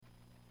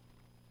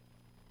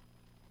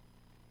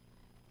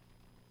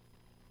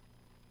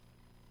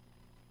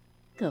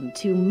Welcome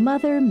to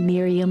Mother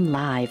Miriam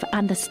Live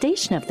on the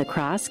Station of the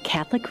Cross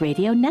Catholic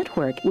Radio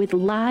Network with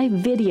live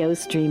video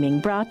streaming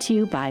brought to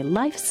you by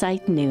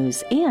LifeSite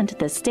News and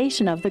the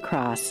Station of the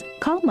Cross.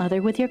 Call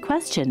Mother with your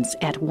questions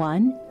at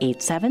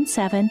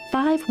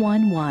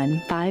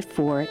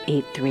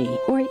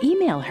 1-877-511-5483 or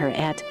email her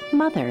at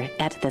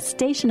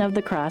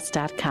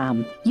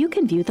mother@thestationofthecross.com. You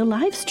can view the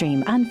live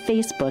stream on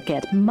Facebook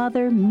at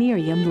Mother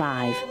Miriam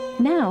Live.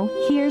 Now,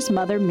 here's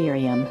Mother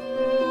Miriam.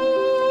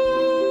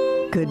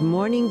 Good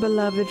morning,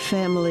 beloved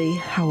family.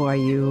 How are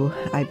you?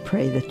 I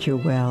pray that you're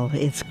well.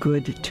 It's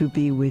good to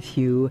be with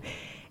you.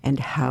 And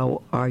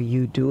how are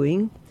you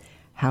doing?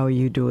 How are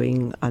you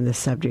doing on the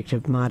subject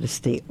of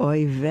modesty?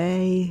 Oy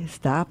vey,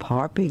 stop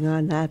harping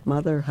on that,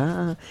 Mother,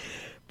 huh?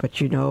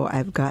 But you know,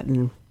 I've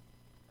gotten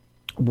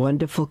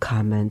wonderful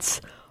comments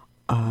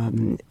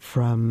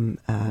from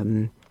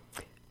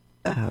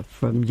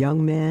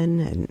young men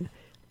and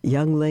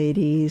young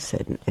ladies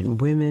and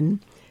women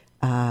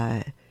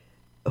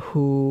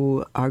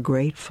who are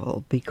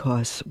grateful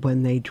because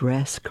when they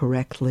dress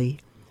correctly,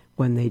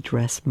 when they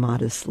dress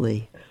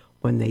modestly,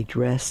 when they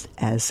dress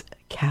as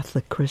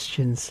Catholic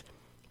Christians,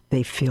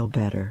 they feel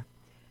better.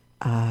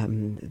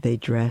 They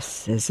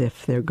dress as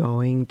if they're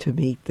going to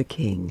meet the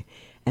King,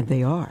 and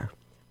they are.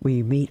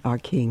 We meet our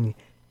King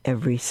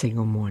every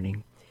single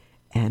morning.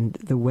 And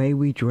the way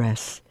we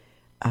dress,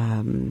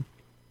 it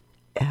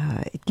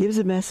gives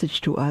a message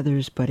to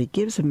others, but it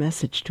gives a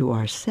message to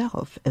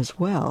ourselves as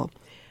well.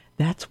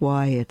 That's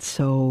why it's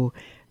so,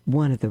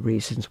 one of the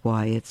reasons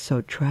why it's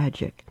so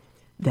tragic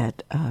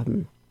that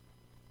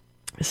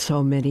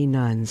so many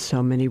nuns,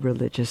 so many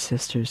religious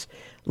sisters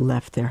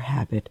left their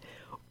habit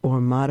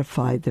or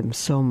modified them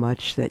so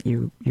much that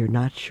you're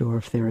not sure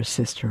if they're a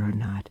sister or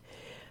not.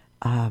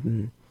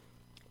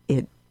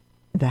 The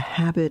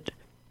habit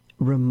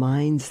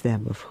reminds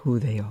them of who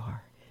they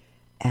are,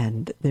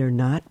 and they're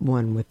not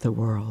one with the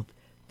world.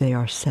 They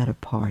are set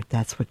apart.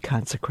 That's what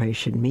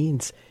consecration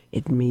means.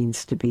 It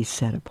means to be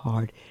set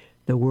apart.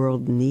 The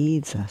world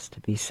needs us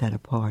to be set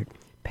apart.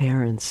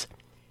 Parents,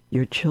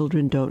 your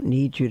children don't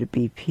need you to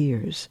be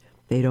peers.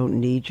 They don't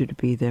need you to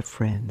be their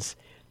friends.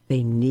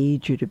 They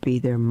need you to be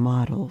their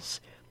models,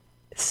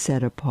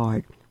 set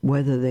apart,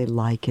 whether they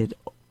like it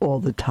all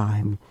the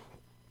time,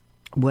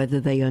 whether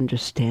they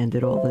understand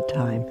it all the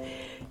time.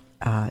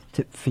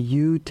 For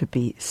you to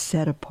be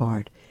set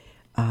apart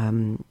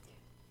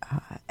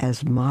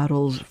as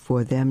models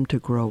for them to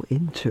grow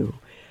into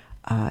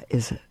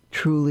is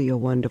truly a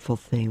wonderful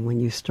thing. When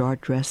you start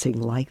dressing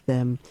like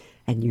them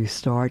and you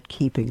start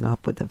keeping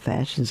up with the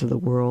fashions of the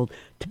world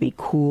to be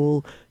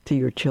cool to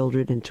your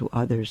children and to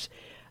others,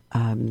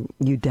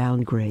 you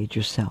downgrade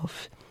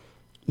yourself.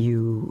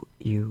 You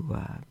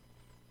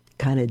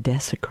kind of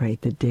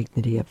desecrate the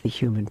dignity of the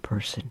human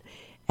person.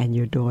 And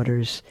your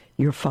daughters,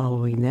 you're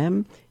following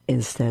them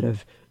instead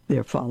of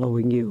they're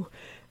following you.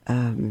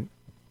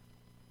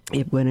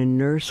 When a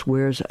nurse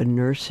wears a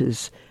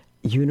nurse's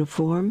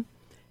uniform,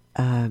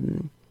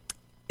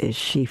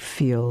 she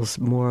feels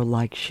more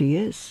like she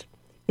is.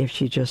 If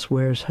she just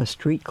wears her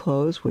street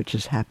clothes, which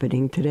is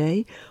happening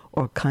today,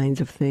 or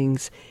kinds of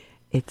things,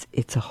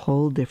 it's a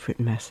whole different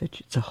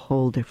message. It's a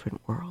whole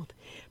different world.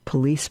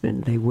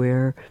 Policemen, they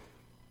wear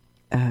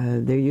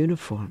their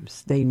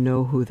uniforms. They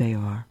know who they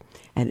are,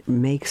 and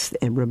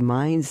it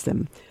reminds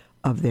them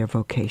of their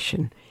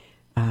vocation.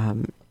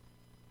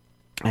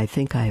 I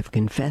think I have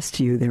confessed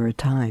to you there are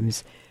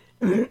times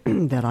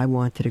that I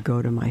wanted to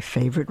go to my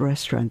favorite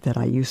restaurant that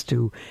I used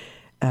to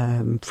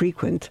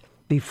frequent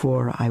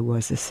before I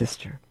was a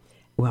sister.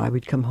 Well, I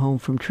would come home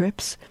from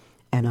trips,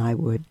 and I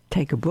would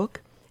take a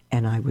book,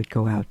 and I would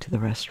go out to the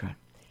restaurant.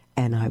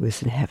 And I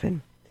was in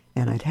heaven.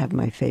 And I'd have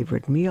my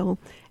favorite meal,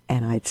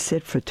 and I'd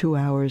sit for 2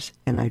 hours,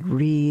 and I'd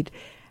read,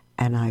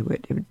 and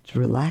it was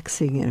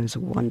relaxing, and it was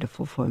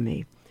wonderful for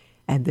me.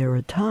 And there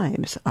are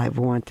times I've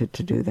wanted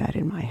to do that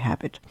in my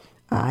habit.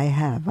 I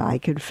have. I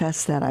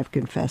confess that. I've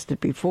confessed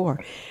it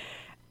before.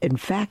 In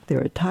fact,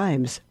 there are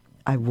times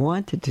I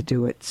wanted to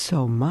do it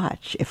so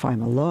much if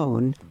I'm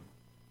alone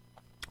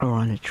or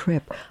on a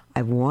trip.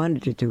 I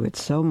wanted to do it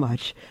so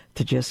much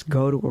to just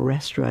go to a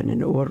restaurant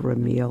and order a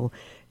meal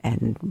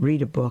and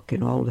read a book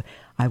and all of that.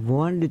 I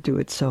wanted to do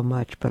it so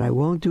much, but I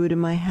won't do it in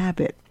my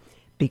habit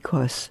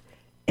because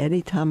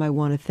anytime I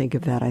want to think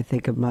of that, I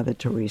think of Mother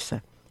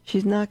Teresa.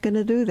 She's not going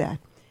to do that,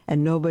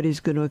 and nobody's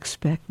going to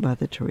expect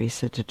Mother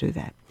Teresa to do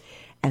that.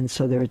 And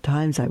so there are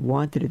times I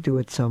wanted to do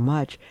it so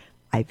much,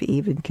 I've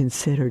even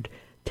considered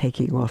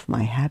taking off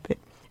my habit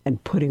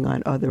and putting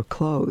on other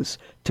clothes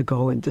to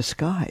go in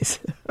disguise,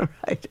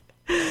 right?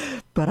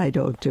 But I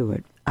don't do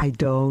it. I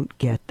don't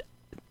get,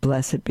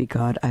 blessed be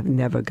God, I've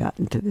never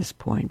gotten to this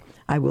point.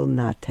 I will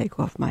not take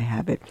off my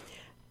habit.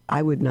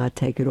 I would not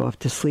take it off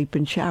to sleep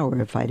and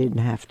shower if I didn't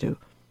have to.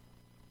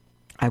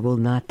 I will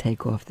not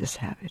take off this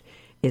habit.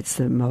 It's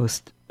the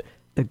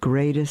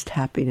greatest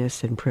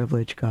happiness and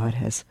privilege God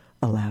has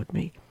allowed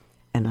me,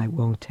 and I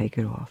won't take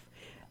it off.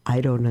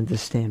 I don't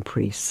understand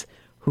priests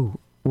who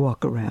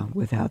walk around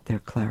without their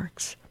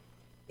clerics.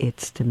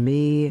 It's, to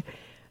me,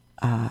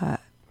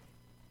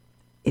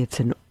 it's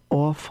an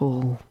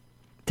awful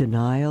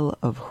denial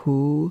of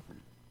who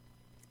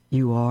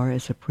you are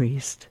as a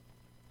priest,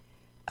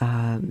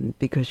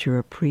 because you're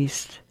a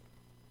priest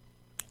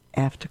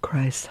after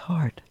Christ's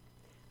heart,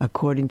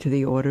 according to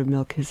the order of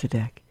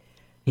Melchizedek.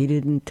 He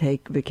didn't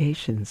take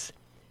vacations.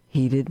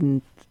 He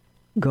didn't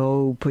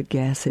go put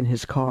gas in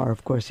his car.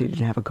 Of course, he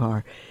didn't have a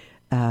car.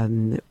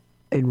 In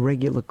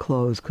regular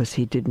clothes, because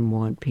he didn't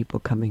want people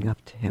coming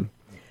up to him,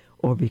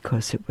 or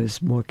because it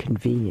was more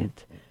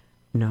convenient.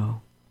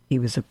 No, he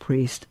was a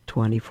priest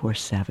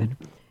 24/7.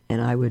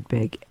 And I would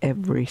beg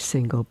every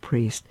single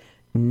priest,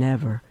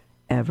 never,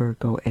 ever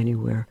go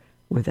anywhere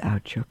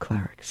without your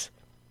clerics.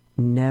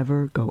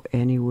 Never go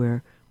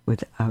anywhere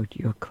without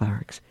your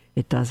clerics.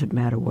 It doesn't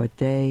matter what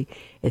day,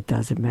 it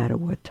doesn't matter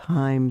what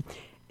time,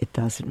 it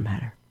doesn't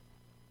matter.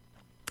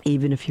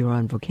 Even if you're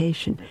on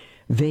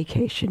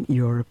vacation,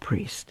 you're a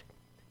priest.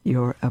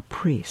 You're a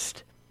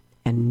priest,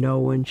 and no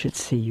one should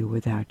see you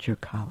without your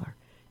collar.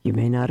 You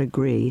may not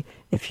agree.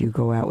 If you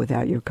go out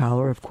without your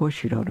collar, of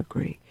course you don't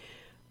agree.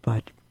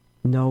 But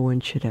no one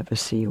should ever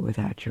see you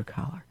without your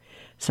collar.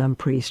 Some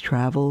priests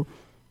travel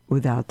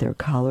without their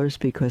collars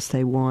because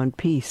they want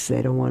peace.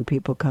 They don't want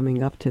people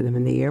coming up to them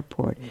in the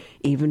airport,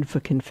 even for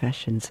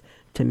confessions.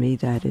 To me,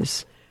 that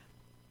is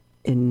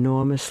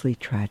enormously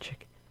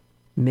tragic.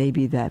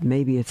 Maybe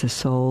it's a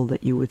soul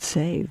that you would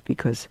save,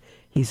 because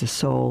he's a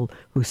soul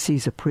who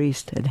sees a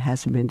priest and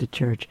hasn't been to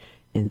church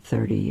in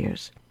 30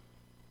 years.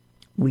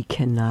 We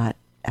cannot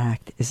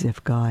act as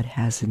if God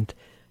hasn't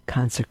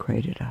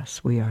consecrated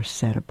us. We are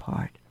set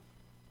apart.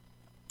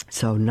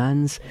 So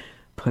nuns,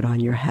 put on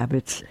your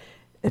habits.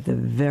 At the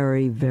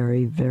very,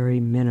 very, very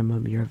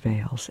minimum, your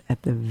veils.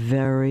 At the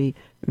very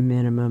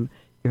minimum,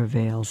 your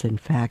veils. In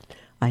fact,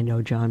 I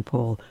know John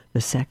Paul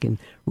II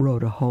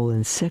wrote a whole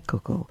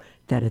encyclical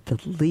that at the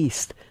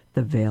least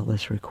the veil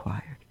is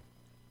required.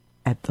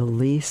 At the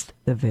least,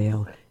 the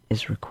veil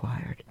is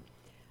required.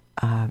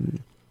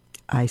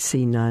 I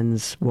see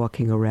nuns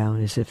walking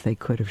around as if they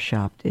could have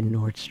shopped in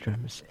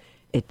Nordstrom's.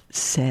 It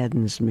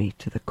saddens me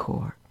to the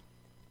core.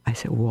 I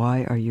said,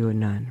 why are you a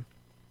nun?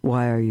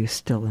 Why are you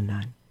still a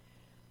nun?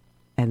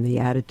 And the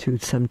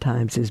attitude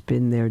sometimes is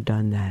been there,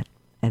 done that,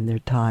 and they're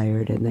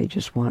tired and they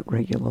just want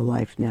regular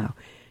life now.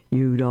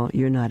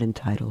 You're not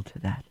entitled to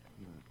that.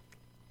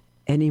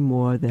 Any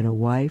more than a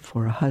wife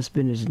or a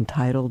husband is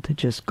entitled to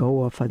just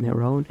go off on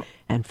their own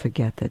and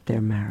forget that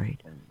they're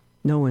married.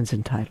 No one's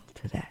entitled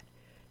to that.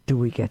 Do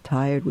we get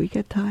tired? We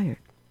get tired.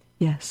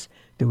 Yes.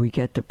 Do we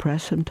get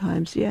depressed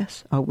sometimes?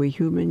 Yes. Are we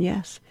human?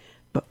 Yes.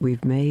 But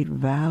we've made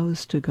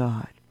vows to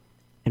God,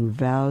 and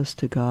vows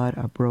to God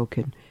are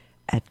broken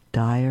at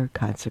dire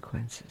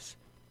consequences.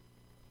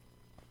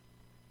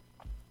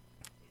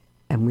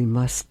 And we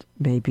must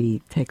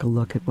maybe take a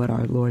look at what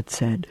our Lord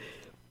said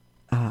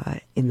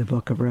in the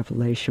book of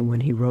Revelation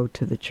when he wrote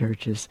to the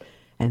churches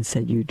and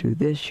said, you do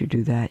this, you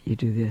do that, you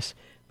do this,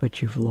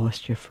 but you've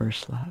lost your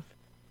first love.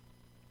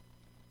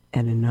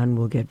 And a nun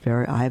will get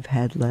I've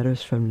had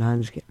letters from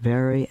nuns get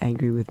very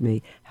angry with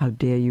me. How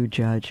dare you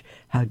judge?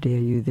 How dare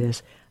you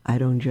this? I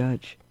don't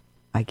judge.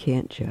 I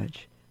can't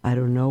judge. I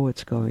don't know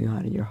what's going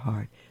on in your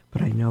heart,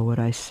 but I know what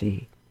I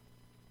see.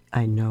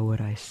 I know what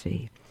I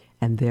see.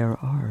 And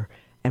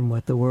and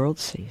what the world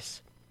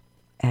sees.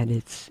 And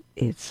it's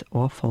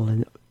awful.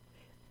 And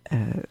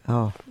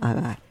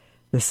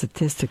the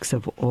statistics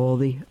of all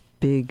the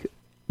big,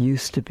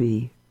 used to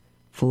be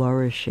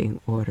flourishing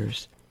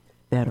orders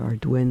that are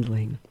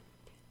dwindling,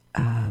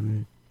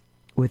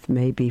 with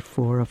maybe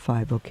 4 or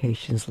 5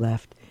 vocations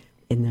left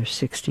in their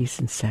 60s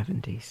and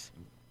 70s.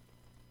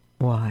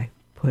 Why?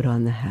 Put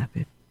on the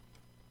habit.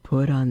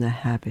 Put on the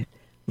habit.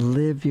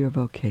 Live your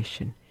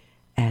vocation.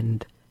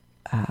 And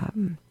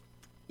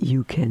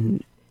you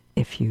can,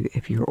 if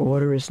your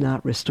order is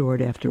not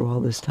restored after all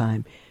this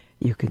time,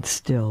 you can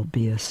still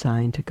be a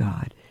sign to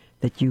God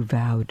that you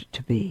vowed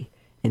to be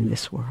in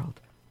this world.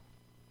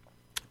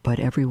 But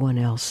everyone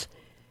else,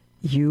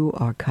 you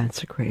are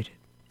consecrated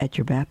at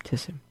your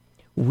baptism.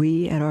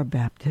 We at our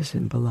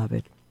baptism,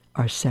 beloved,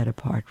 are set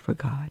apart for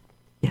God.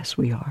 Yes,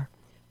 we are.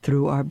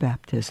 Through our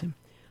baptism,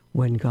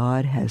 when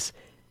God has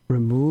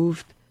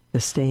removed the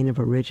stain of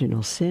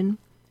original sin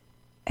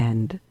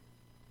and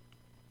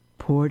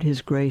poured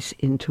his grace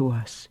into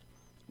us,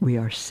 we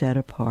are set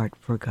apart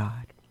for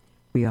God.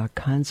 We are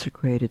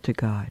consecrated to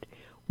God.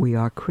 We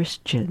are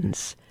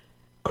Christians,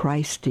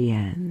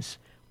 Christians.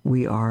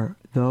 We are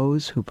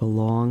those who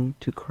belong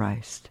to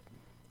Christ.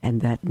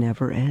 And that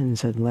never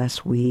ends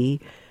unless we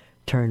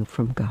turn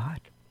from God.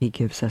 He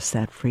gives us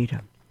that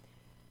freedom.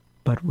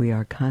 But we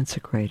are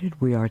consecrated.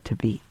 We are to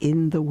be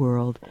in the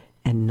world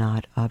and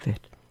not of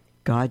it.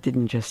 God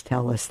didn't just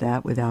tell us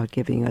that without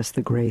giving us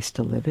the grace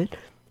to live it.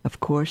 Of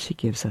course he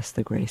gives us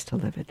the grace to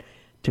live it,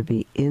 to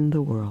be in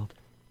the world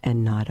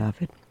and not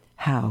of it.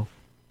 How?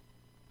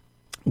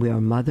 We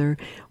are mother,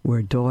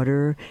 we're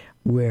daughter,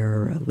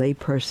 we're a lay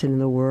person in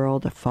the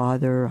world, a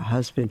father, a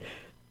husband,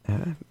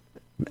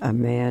 a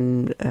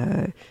man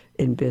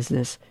in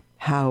business.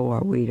 How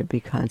are we to be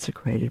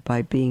consecrated?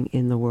 By being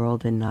in the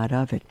world and not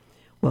of it.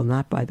 Well,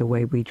 not by the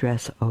way we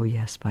dress. Oh,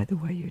 yes, by the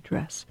way you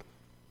dress.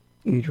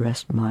 You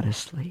dress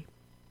modestly.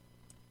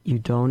 You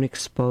don't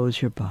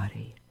expose your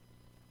body.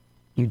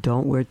 You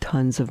don't wear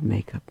tons of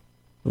makeup.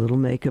 A little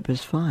makeup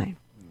is fine,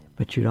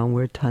 but you don't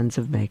wear tons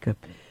of makeup.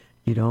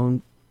 You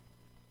don't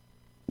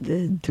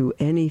do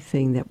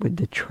anything that would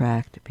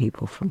detract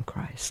people from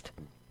Christ.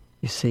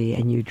 You see,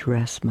 and you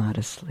dress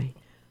modestly.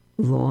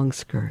 Long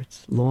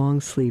skirts,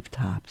 long sleeve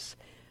tops,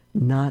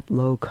 not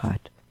low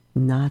cut,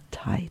 not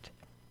tight.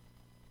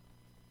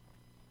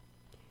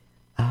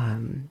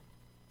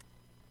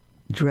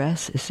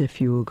 Dress as if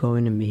you were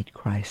going to meet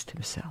Christ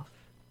himself.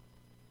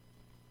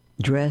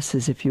 Dress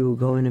as if you were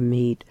going to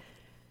meet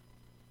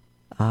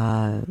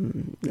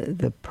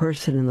the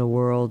person in the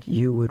world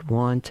you would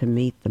want to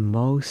meet the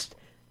most,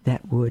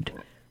 that would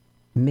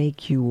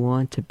make you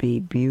want to be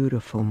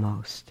beautiful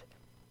most,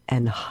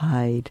 and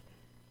hide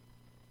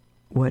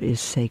what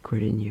is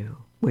sacred in you,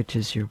 which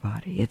is your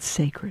body. It's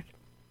sacred.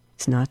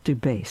 It's not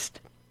debased.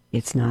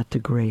 It's not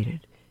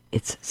degraded.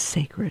 It's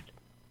sacred.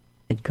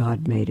 And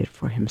God made it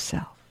for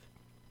himself.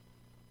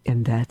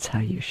 And that's how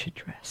you should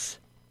dress.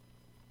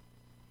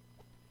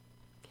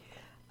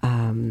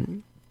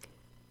 I'm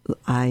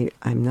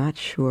not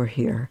sure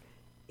here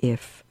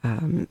if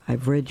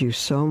I've read you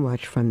so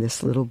much from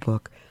this little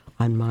book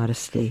on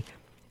modesty,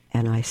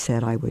 and I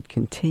said I would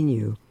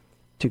continue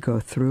to go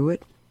through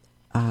it.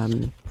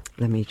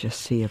 Let me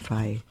just see if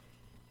I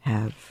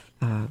have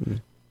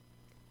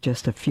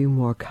just a few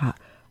more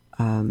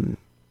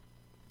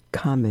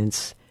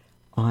comments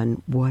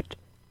on what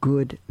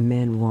good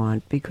men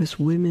want, because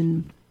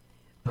women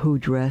who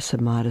dress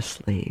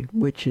immodestly,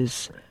 which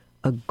is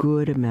a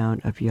good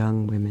amount of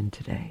young women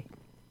today,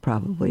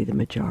 probably the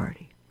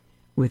majority,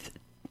 with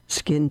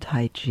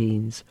skin-tight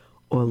jeans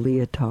or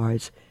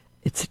leotards,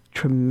 it's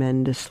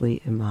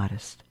tremendously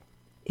immodest.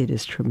 It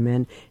is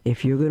tremendous.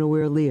 If you're going to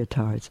wear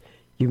leotards,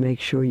 you make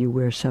sure you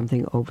wear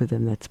something over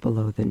them that's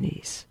below the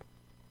knees.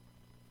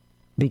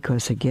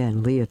 Because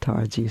again,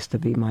 leotards used to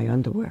be my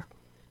underwear.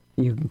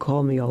 You can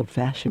call me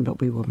old-fashioned,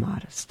 but we were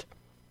modest.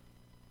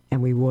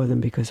 And we wore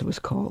them because it was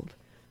cold,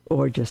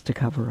 or just to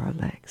cover our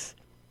legs.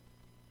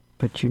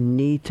 But you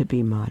need to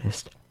be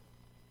modest.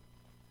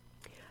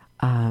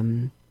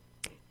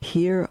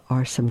 Here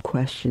are some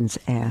questions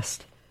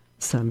asked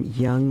some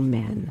young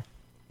men,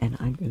 and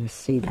I'm going to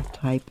see the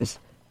type is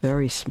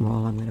very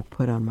small. I'm going to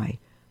put on my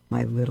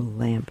little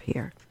lamp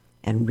here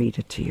and read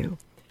it to you.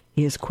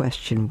 Here's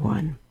question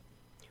 1.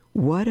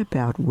 What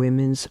about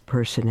women's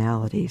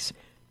personalities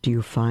do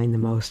you find the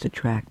most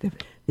attractive?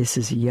 This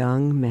is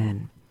young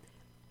men,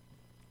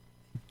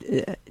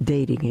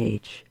 dating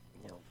age.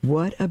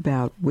 What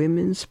about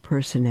women's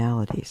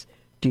personalities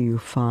do you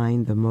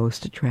find the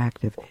most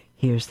attractive?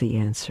 Here's the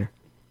answer.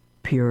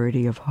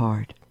 Purity of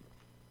heart.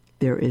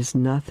 There is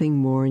nothing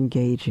more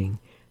engaging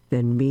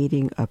than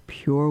meeting a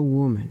pure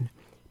woman,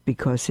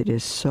 because it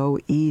is so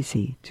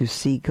easy to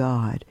see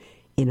God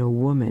in a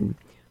woman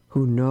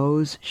who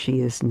knows she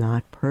is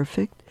not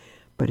perfect,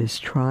 but is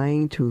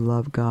trying to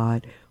love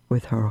God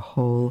with her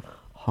whole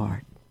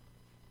heart.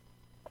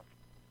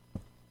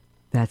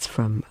 That's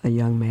from a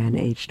young man,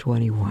 age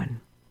 21.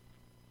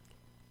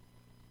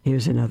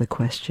 Here's another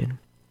question.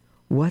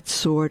 What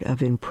sort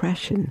of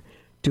impression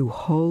do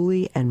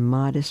holy and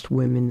modest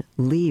women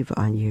leave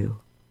on you?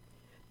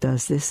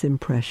 Does this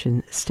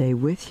impression stay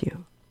with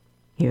you?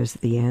 Here's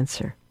the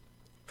answer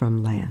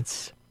from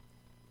Lance.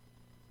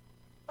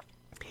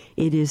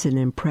 It is an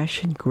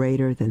impression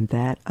greater than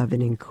that of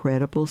an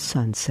incredible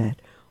sunset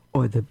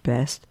or the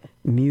best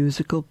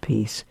musical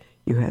piece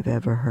you have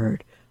ever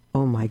heard.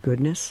 Oh my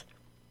goodness.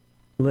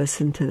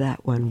 Listen to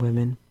that one,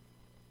 women.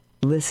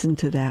 Listen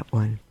to that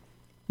one.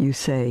 You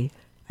say,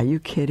 are you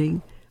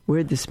kidding?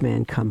 Where'd this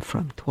man come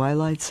from?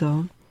 Twilight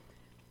Zone?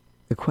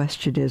 The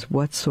question is,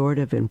 what sort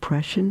of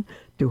impression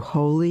do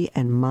holy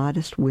and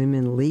modest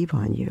women leave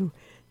on you?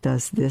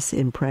 Does this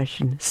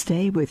impression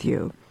stay with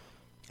you?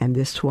 And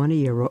this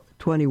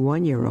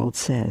 21-year-old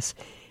says,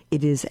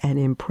 it is an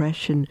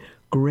impression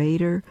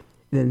greater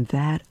than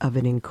that of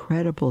an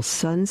incredible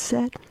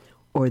sunset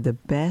or the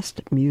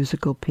best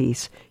musical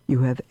piece you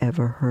have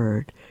ever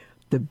heard.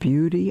 The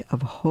beauty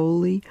of a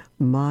holy,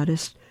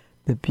 modest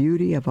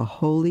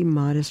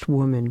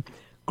woman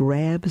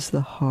grabs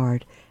the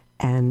heart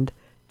and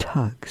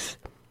tugs.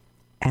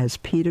 As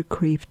Peter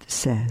Kreeft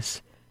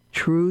says,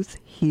 truth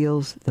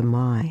heals the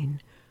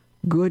mind,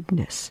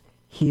 goodness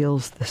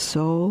heals the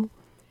soul,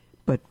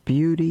 but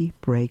beauty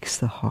breaks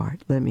the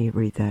heart. Let me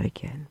read that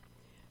again.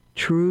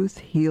 Truth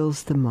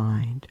heals the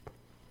mind,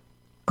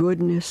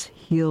 goodness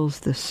heals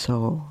the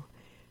soul,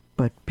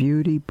 but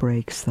beauty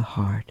breaks the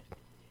heart.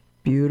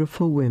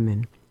 Beautiful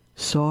women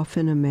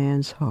soften a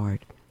man's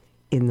heart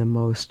in the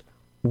most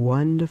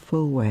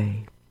wonderful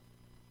way.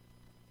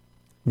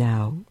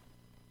 Now,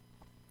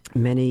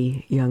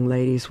 many young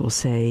ladies will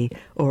say,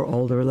 or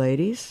older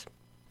ladies,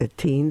 the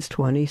teens,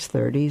 20s,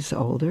 30s,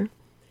 older,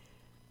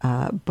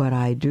 but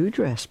I do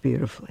dress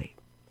beautifully.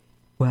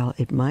 Well,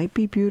 it might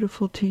be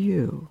beautiful to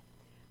you,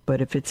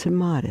 but if it's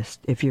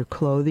immodest, if your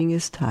clothing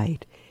is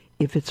tight,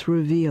 if it's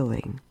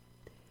revealing,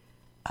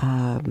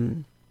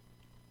 If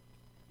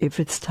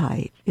it's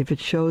tight, if it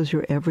shows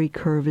your every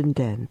curve and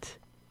dent,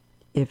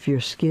 if your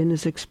skin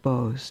is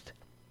exposed,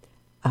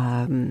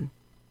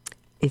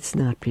 it's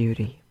not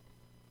beauty.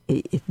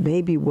 It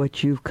may be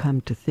what you've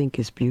come to think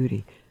is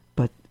beauty,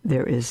 but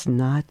there is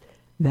not,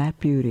 that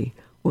beauty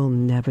will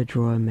never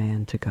draw a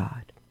man to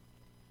God.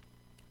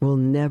 Will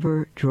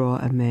never draw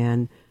a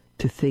man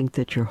to think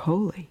that you're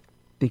holy,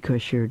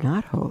 because you're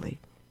not holy.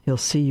 He'll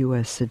see you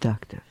as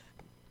seductive,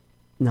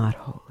 not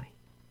holy.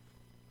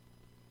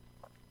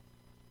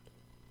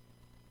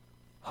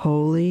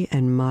 Holy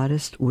and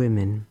modest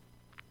women.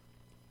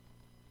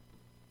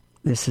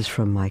 This is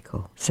from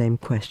Michael. Same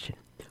question.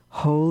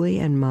 Holy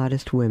and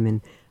modest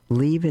women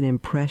leave an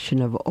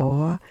impression of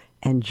awe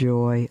and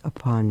joy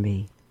upon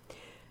me.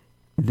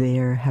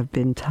 There have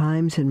been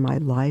times in my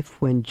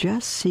life when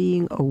just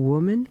seeing a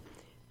woman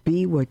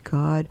be what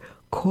God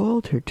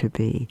called her to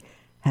be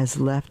has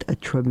left a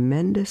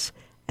tremendous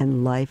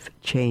and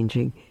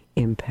life-changing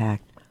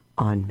impact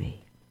on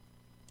me.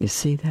 You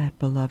see that,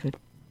 beloved?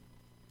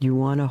 You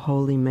want a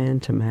holy man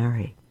to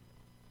marry.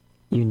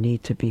 You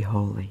need to be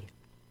holy.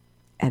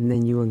 And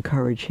then you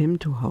encourage him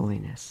to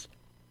holiness.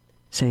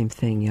 Same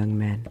thing, young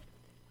men.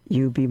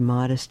 You be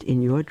modest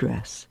in your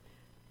dress.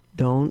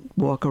 Don't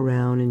walk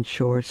around in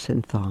shorts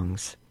and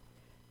thongs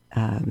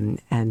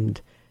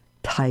and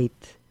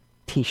tight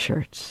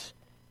T-shirts.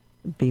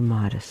 Be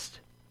modest.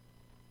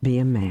 Be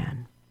a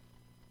man.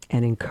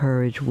 And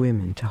encourage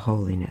women to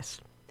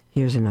holiness.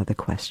 Here's another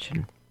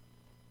question.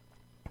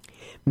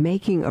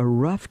 Making a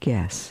rough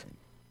guess,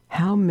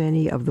 how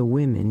many of the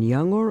women,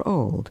 young or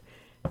old,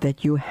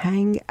 that you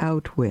hang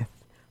out with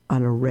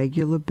on a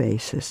regular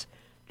basis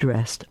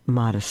dressed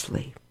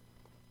modestly?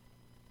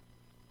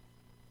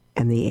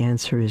 And the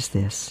answer is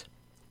this.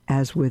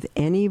 As with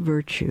any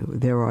virtue,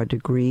 there are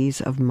degrees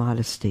of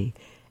modesty,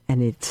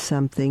 and it's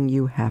something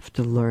you have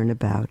to learn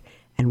about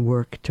and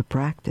work to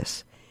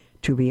practice.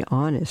 To be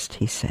honest,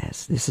 he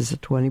says, this is a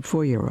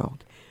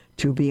 24-year-old,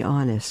 to be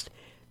honest,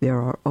 there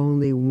are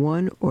only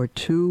 1 or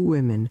 2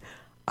 women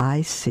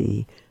I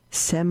see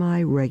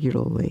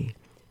semi-regularly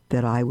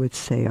that I would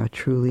say are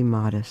truly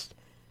modest.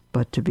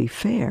 But to be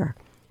fair,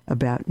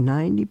 about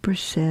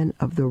 90%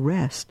 of the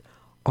rest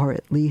are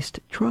at least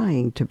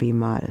trying to be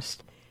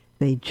modest.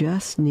 They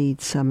just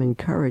need some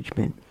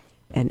encouragement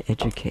and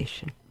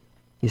education.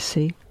 You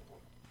see?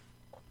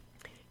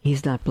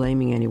 He's not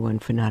blaming anyone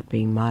for not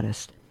being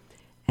modest.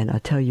 And I'll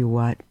tell you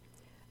what,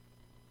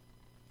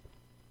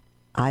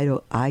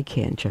 I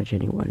can't judge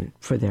anyone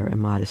for their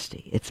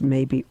immodesty. It's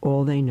maybe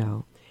all they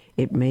know.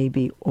 It may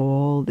be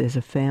all, there's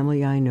a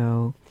family I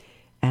know,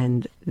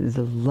 and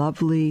the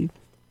lovely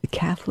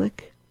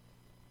Catholic,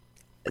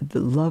 the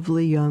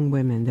lovely young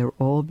women, they're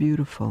all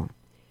beautiful,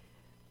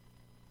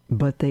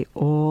 but they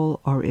all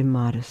are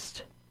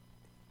immodest.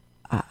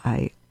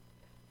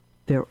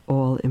 They're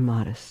all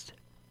immodest.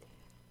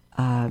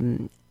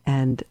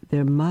 And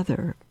their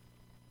mother,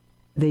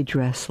 they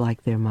dress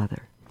like their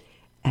mother.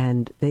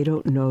 And they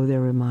don't know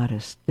they're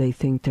immodest. They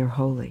think they're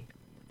holy.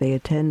 They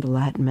attend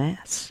Latin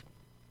Mass.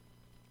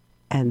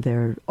 And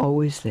they're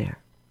always there.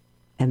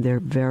 And they're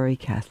very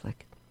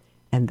Catholic.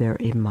 And they're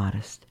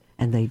immodest.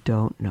 And they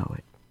don't know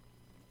it.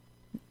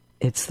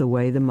 It's the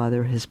way the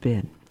mother has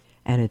been.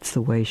 And it's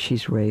the way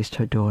she's raised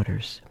her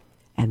daughters.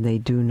 And they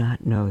do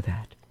not know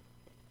that.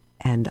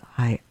 And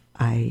I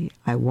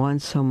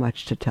want so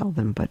much to tell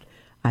them, but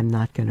I'm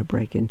not going to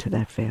break into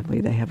that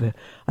family. They have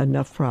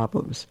enough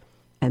problems.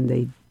 And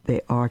they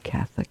are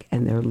Catholic,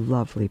 and they're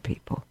lovely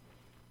people.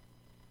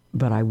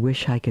 But I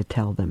wish I could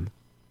tell them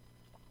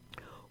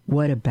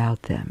what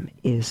about them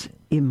is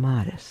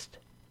immodest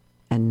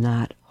and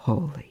not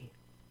holy.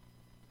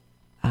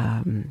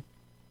 And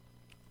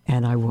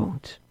I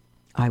won't,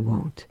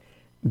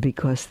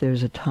 because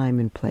there's a time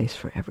and place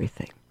for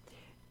everything.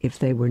 If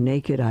they were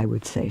naked, I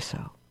would say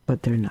so,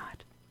 but they're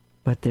not.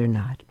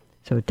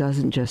 So it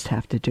doesn't just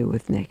have to do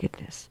with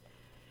nakedness.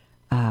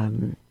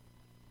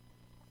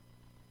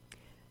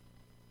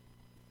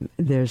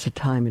 There's a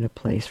time and a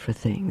place for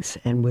things.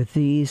 And with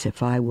these,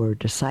 if I were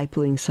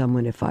discipling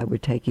someone, if I were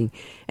taking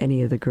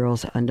any of the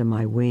girls under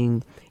my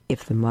wing,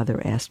 if the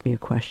mother asked me a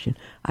question,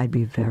 I'd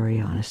be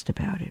very honest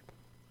about it.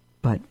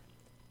 But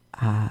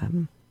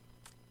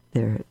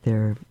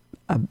they're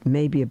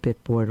maybe a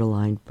bit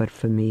borderline, but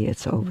for me,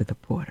 it's over the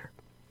border.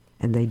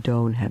 And they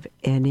don't have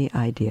any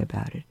idea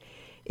about it.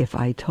 If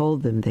I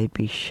told them, they'd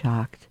be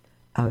shocked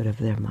out of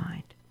their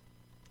mind,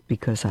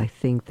 because I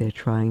think they're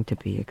trying to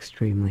be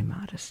extremely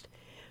modest.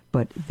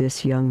 But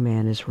this young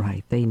man is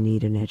right. They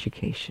need an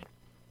education.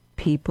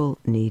 People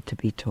need to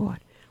be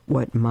taught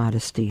what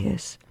modesty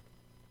is.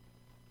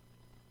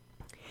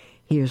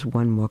 Here's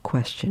one more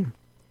question.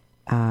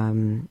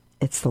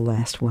 It's the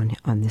last one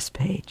on this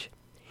page.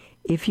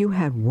 If you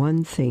had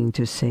one thing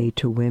to say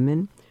to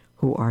women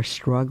who are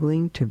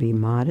struggling to be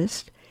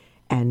modest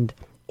and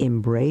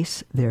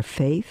embrace their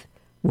faith,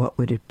 what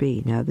would it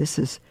be? Now, this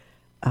is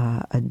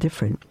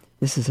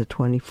this is a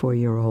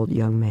 24-year-old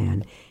young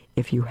man.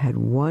 If you had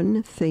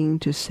one thing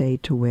to say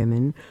to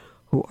women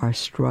who are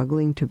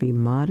struggling to be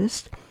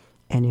modest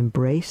and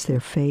embrace their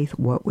faith,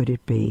 what would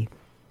it be?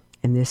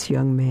 And this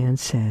young man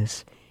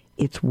says,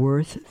 it's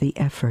worth the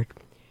effort.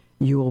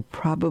 You will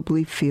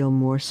probably feel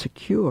more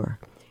secure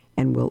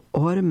and will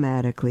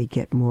automatically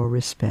get more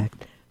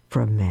respect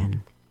from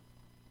men.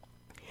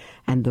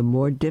 And the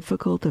more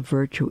difficult a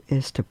virtue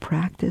is to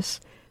practice,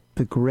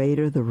 the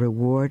greater the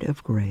reward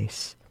of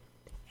grace.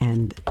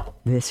 And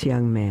this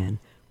young man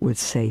would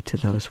say to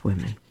those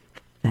women,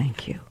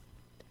 thank you.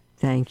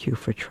 Thank you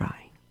for trying.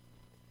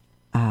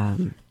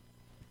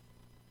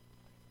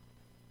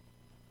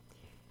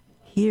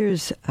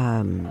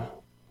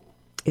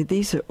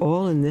 These are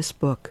all in this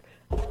book,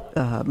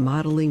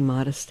 Modeling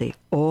Modesty,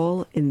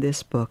 all in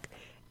this book.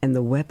 And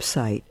the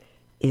website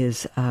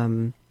is,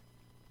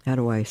 how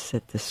do I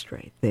set this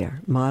straight?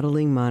 There,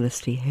 Modeling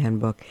Modesty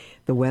Handbook.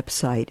 The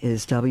website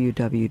is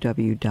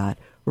www.rosa,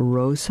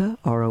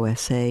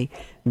 R-O-S-A,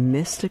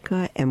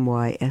 Mystica,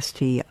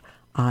 M-Y-S-T-I-C-A,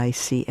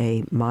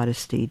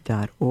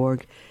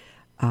 modesty.org.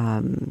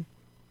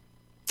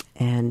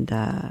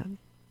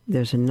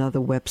 There's another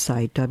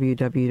website,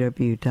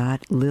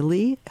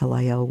 www.lily,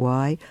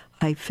 L-I-L-Y,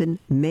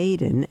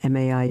 -maiden,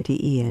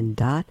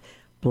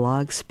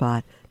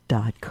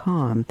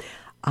 .blogspot.com.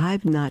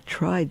 I've not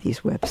tried these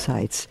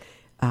websites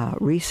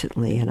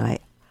recently, and I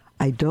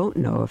don't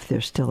know if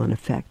they're still in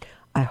effect.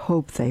 I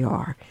hope they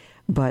are.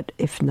 But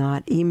if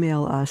not,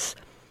 email us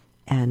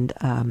and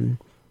go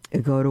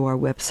to our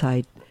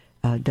website,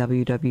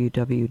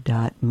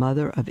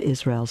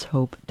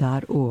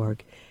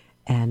 www.motherofisraelshope.org,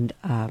 and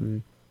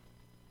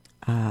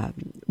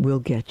we'll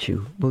get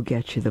you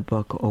the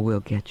book, or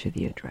we'll get you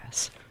the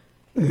address.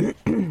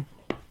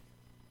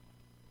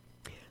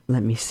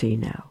 Let me see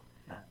now.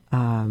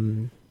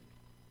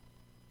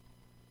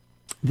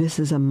 This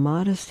is a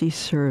modesty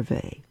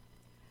survey.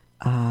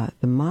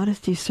 The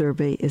modesty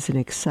survey is an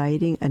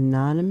exciting,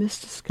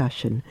 anonymous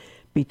discussion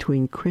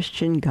between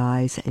Christian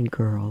guys and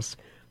girls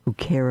who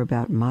care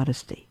about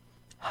modesty.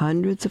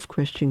 Hundreds of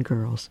Christian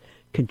girls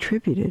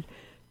contributed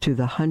to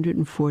the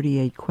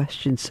 148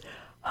 questions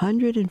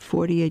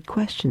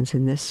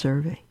in this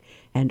survey,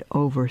 and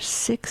over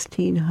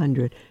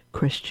 1,600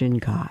 Christian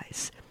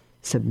guys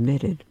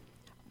submitted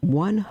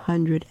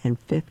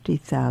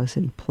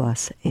 150,000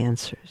 plus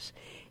answers,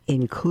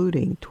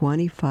 including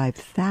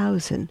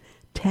 25,000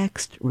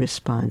 text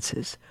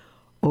responses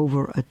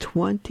over a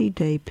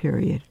 20-day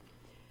period.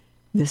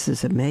 This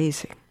is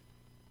amazing.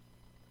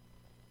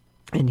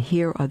 And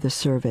here are the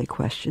survey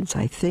questions.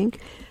 I think,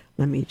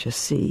 let me just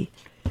see,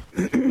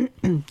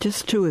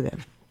 just two of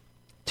them.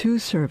 Two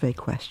survey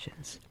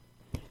questions.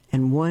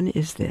 And one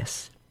is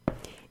this.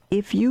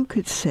 If you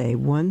could say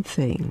one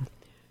thing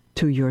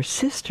to your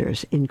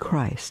sisters in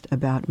Christ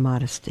about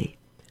modesty,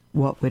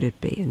 what would it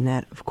be? And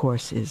that, of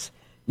course, is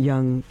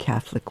young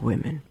Catholic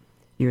women.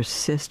 Your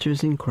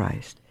sisters in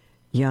Christ,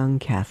 young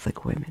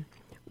Catholic women.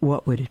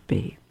 What would it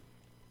be?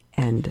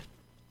 And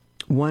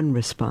one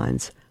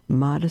responds,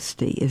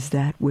 modesty is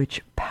that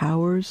which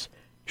powers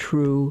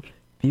true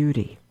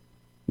beauty.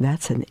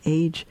 That's an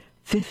age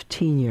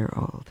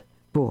 15-year-old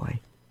boy.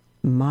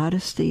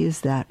 Modesty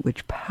is that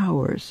which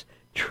powers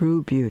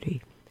true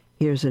beauty.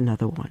 Here's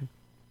another one.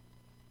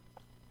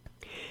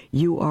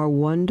 You are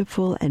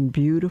wonderful and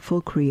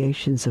beautiful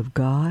creations of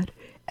God,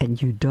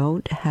 and you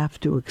don't have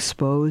to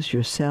expose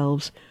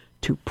yourselves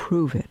to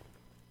prove it.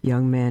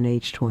 Young man,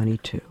 age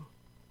 22.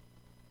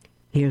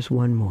 Here's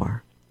one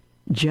more.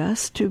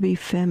 Just to be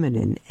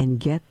feminine and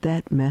get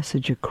that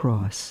message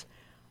across.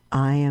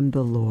 I am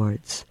the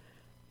Lord's,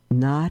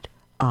 not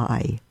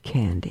eye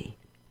candy.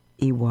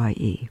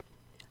 E-Y-E.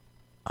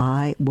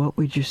 What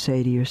would you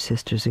say to your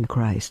sisters in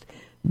Christ?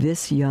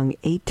 This young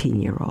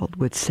 18-year-old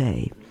would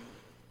say,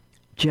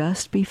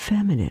 just be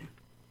feminine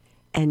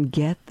and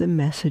get the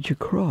message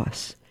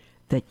across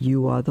that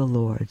you are the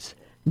Lord's,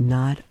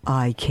 not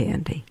eye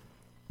candy,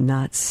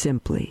 not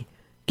simply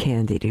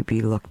candy to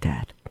be looked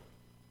at,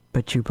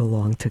 but you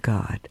belong to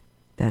God.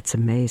 That's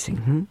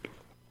amazing,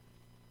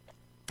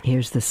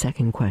 Here's the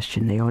second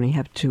question. They only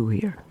have two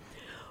here.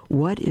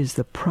 What is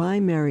the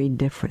primary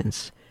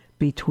difference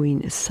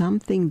between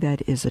something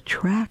that is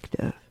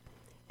attractive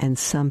and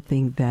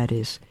something that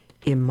is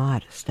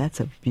immodest? That's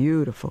a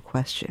beautiful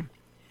question.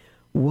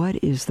 What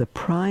is the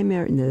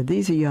primary... Now,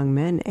 these are young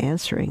men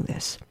answering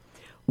this.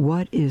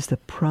 What is the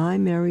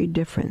primary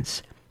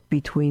difference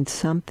between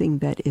something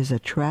that is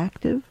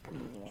attractive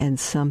and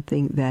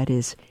something that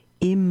is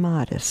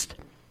immodest?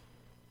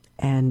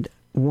 And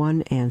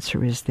one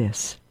answer is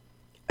this.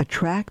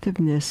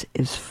 Attractiveness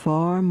is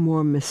far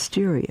more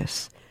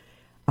mysterious,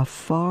 a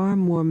far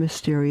more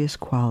mysterious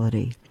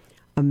quality,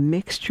 a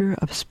mixture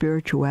of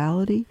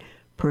spirituality,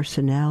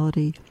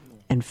 personality,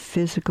 and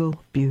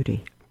physical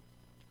beauty.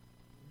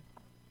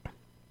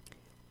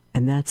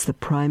 And that's the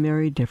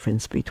primary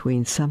difference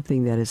between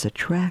something that is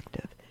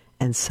attractive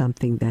and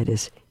something that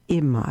is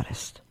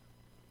immodest.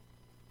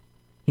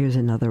 Here's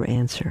another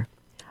answer.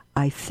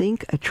 I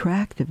think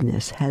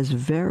attractiveness has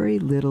very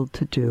little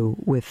to do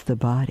with the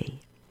body.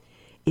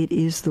 It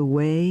is the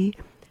way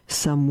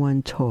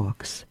someone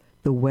talks,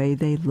 the way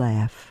they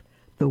laugh,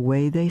 the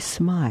way they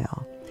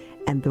smile,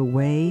 and the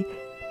way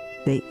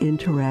they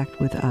interact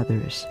with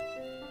others.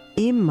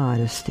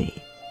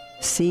 Immodesty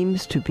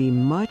seems to be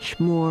much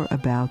more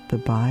about the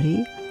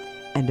body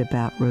and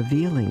about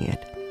revealing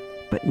it,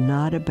 but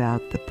not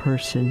about the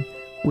person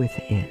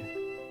within.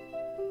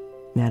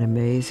 Isn't that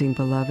amazing,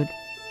 beloved?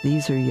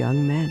 These are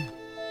young men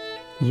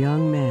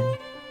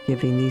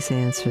giving these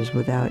answers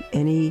without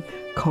any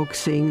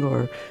coaxing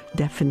or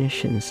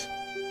definitions.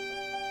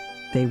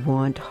 They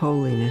want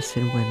holiness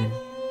in women.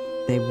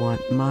 They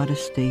want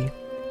modesty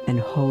and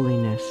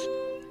holiness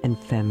and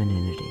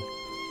femininity.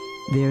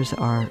 There's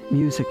our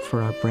music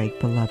for our break,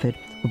 beloved.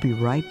 We'll be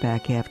right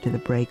back after the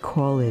break.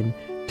 Call in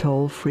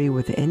toll free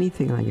with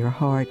anything on your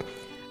heart,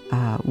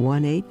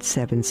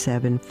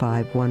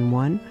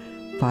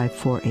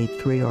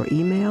 1-877-511-5483, or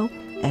email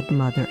at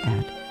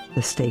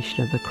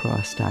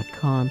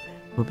mother@thestationofthecross.com.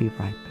 We'll be right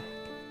back.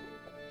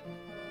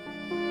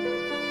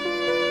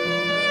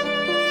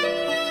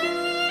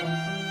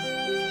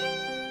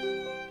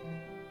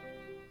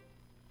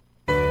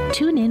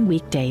 Tune in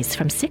weekdays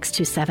from 6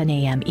 to 7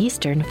 a.m.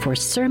 Eastern for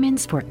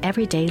Sermons for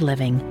Everyday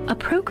Living, a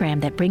program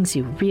that brings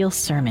you real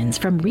sermons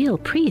from real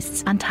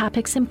priests on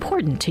topics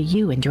important to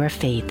you and your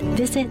faith.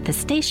 Visit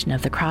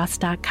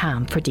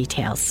thestationofthecross.com for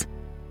details.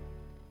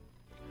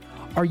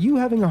 Are you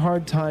having a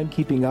hard time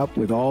keeping up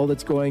with all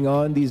that's going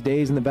on these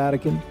days in the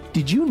Vatican?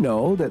 Did you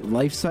know that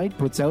LifeSite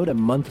puts out a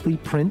monthly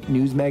print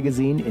news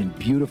magazine in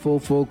beautiful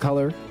full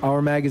color?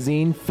 Our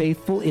magazine,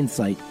 Faithful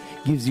Insight,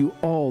 gives you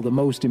all the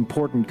most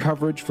important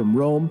coverage from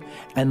Rome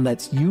and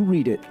lets you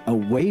read it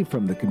away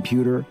from the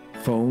computer,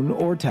 phone,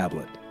 or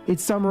tablet. It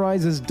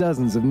summarizes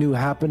dozens of new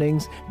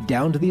happenings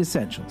down to the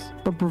essentials,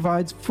 but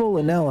provides full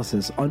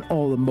analysis on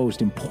all the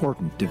most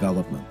important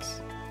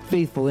developments.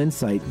 Faithful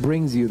Insight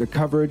brings you the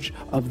coverage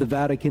of the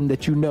Vatican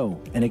that you know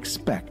and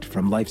expect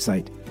from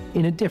LifeSite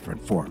in a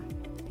different form.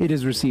 It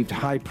has received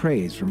high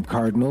praise from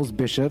cardinals,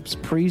 bishops,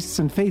 priests,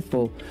 and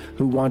faithful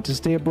who want to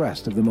stay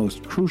abreast of the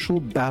most crucial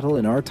battle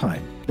in our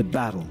time, the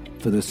battle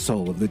for the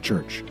soul of the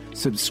Church.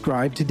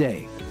 Subscribe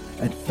today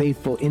at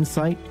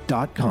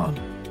faithfulinsight.com,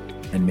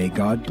 and may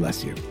God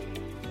bless you.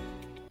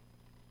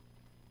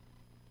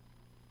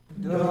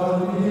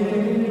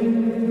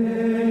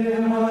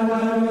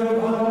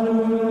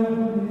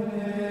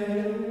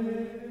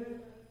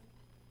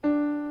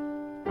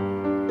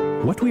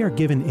 What we are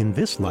given in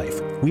this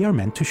life, we are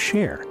meant to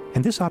share.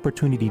 And this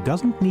opportunity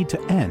doesn't need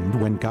to end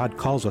when God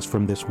calls us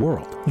from this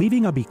world.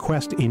 Leaving a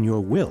bequest in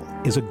your will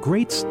is a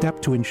great step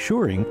to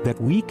ensuring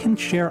that we can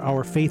share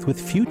our faith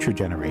with future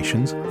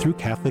generations through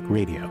Catholic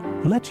Radio.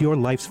 Let your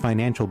life's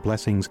financial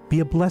blessings be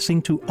a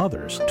blessing to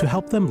others to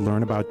help them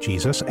learn about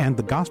Jesus and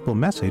the gospel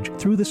message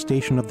through the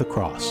Station of the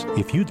Cross.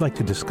 If you'd like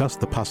to discuss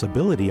the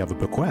possibility of a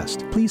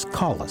bequest, please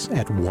call us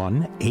at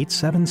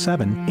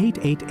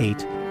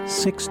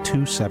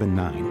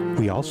 1-877-888-6279.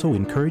 We also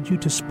encourage you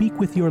to speak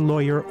with your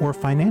lawyer or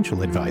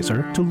financial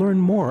advisor to learn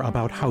more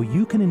about how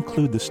you can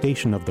include the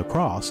Station of the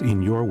Cross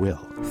in your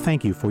will.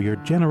 Thank you for your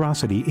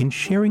generosity in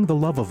sharing the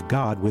love of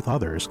God with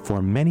others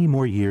for many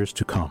more years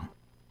to come.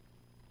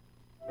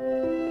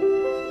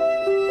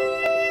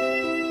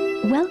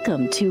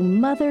 Welcome to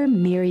Mother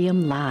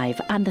Miriam Live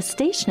on the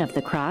Station of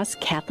the Cross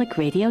Catholic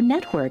Radio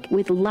Network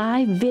with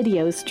live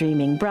video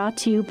streaming brought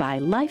to you by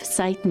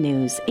LifeSite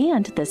News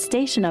and the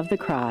Station of the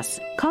Cross.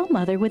 Call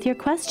Mother with your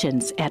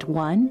questions at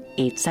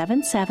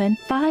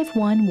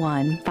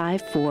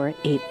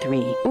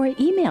 1-877-511-5483 or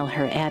email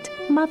her at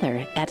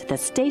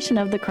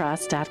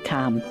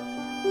mother@thestationofthecross.com.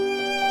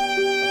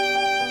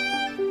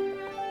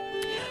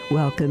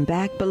 Welcome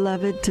back,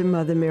 beloved, to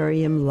Mother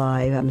Miriam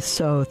Live. I'm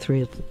so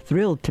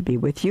thrilled to be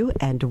with you,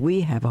 and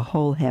we have a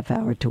whole half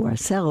hour to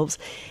ourselves,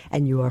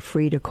 and you are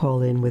free to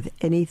call in with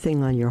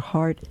anything on your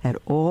heart at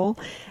all.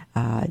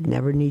 It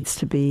never needs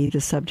to be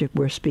the subject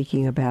we're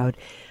speaking about.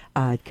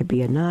 It could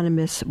be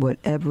anonymous,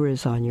 whatever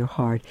is on your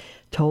heart.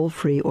 Toll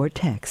free or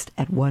text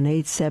at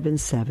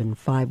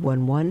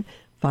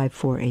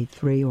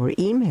 1-877-511-5483 or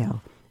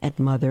email at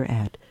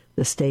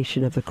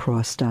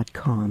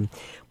mother@thestationofthecross.com.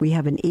 We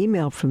have an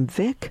email from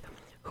Vic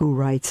who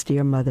writes,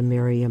 Dear Mother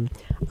Miriam,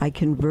 I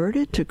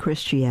converted to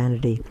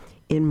Christianity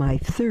in my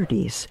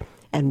 30s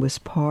and was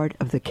part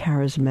of the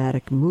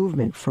charismatic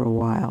movement for a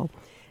while.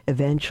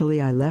 Eventually,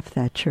 I left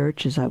that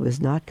church as I was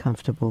not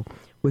comfortable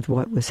with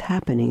what was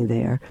happening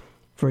there.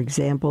 For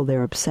example,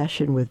 their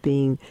obsession with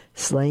being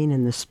slain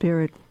in the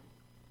Spirit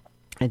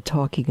and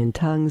talking in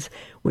tongues,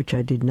 which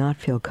I did not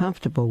feel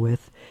comfortable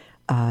with.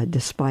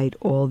 Despite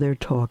all their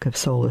talk of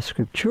sola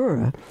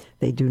scriptura,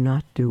 they do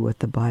not do what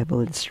the Bible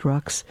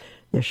instructs.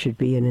 There should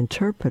be an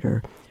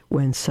interpreter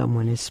when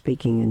someone is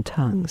speaking in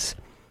tongues.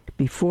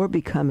 Before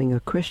becoming a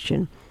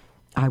Christian,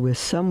 I was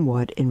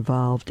somewhat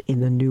involved in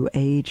the New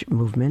Age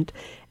movement,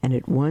 and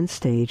at one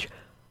stage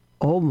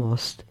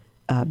almost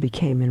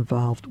became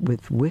involved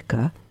with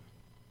Wicca,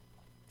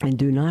 and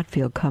do not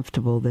feel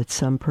comfortable that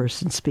some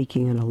person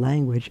speaking in a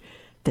language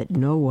that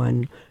no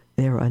one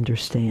there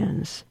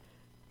understands.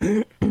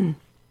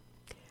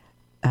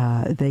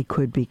 They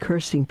could be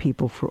cursing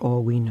people for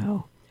all we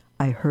know.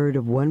 I heard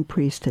of one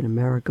priest in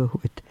America who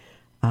had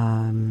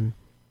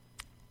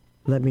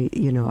let me,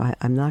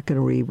 I'm not going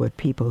to read what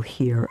people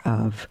hear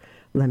of.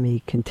 Let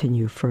me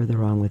continue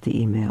further on with the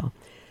email.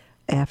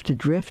 After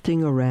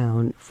drifting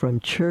around from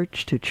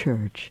church to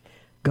church,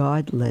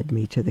 God led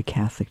me to the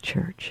Catholic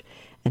Church.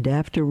 And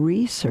after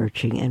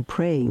researching and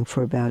praying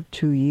for about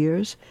 2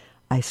 years,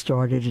 I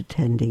started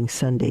attending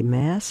Sunday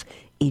Mass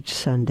each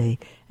Sunday,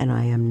 and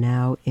I am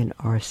now in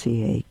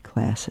RCA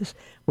classes.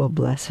 Well,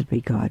 blessed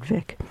be God,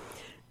 Vic.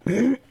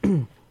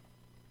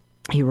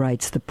 He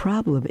writes, the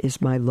problem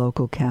is my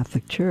local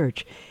Catholic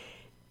Church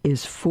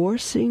is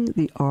forcing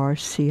the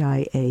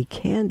RCIA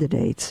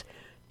candidates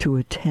to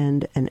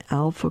attend an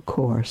Alpha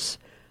course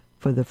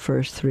for the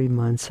first 3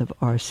 months of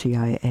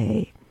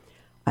RCIA.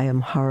 I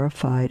am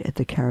horrified at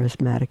the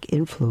charismatic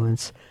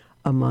influence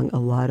among a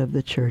lot of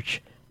the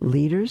church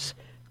leaders,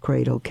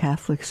 cradle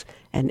Catholics,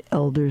 and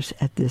elders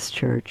at this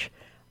church.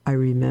 I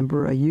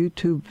remember a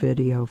YouTube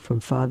video from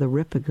Father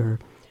Ripperger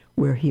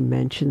where he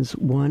mentions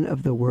one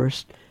of the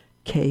worst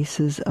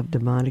cases of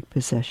demonic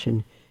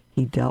possession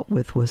he dealt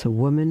with was a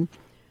woman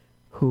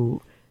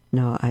who,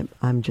 now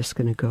I'm just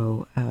going to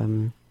go,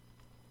 I'm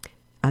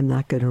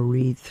not going to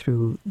read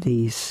through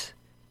these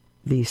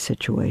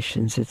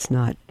situations. It's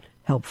not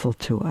helpful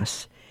to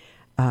us.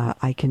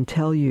 I can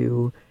tell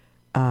you,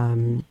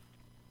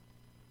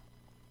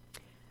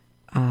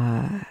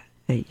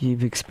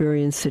 you've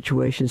experienced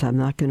situations. I'm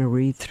not going to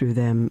read through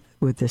them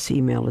with this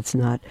email. It's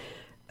not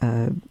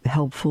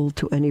helpful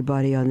to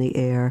anybody on the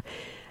air.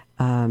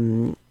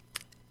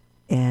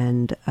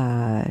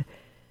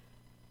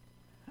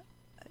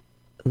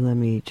 Let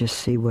me just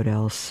see what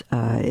else.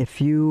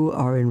 If you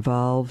are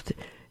involved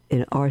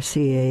in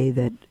RCA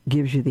that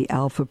gives you the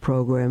Alpha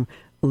program,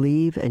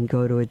 leave and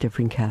go to a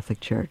different Catholic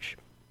church.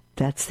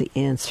 That's the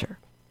answer.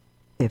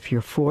 If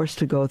you're forced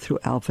to go through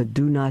Alpha,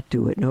 do not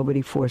do it.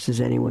 Nobody forces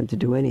anyone to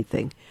do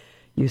anything.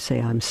 You say,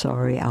 I'm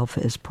sorry,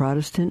 Alpha is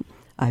Protestant.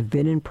 I've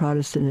been in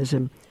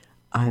Protestantism.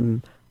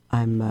 I'm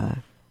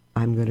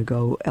going to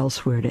go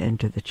elsewhere to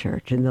enter the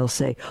church. And they'll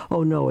say,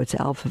 oh, no, it's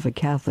Alpha for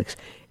Catholics.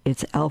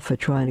 It's Alpha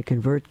trying to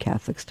convert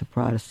Catholics to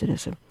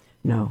Protestantism.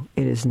 No,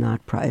 it is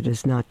not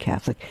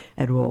Catholic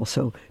at all.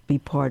 So be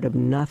part of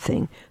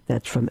nothing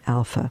that's from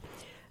Alpha.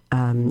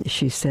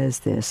 She says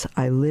this,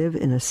 I live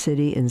in a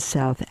city in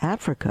South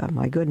Africa,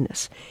 my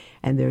goodness,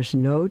 and there's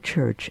no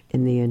church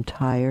in the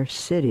entire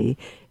city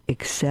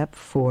except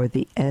for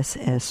the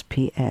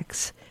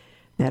SSPX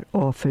that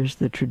offers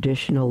the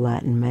traditional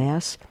Latin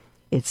Mass.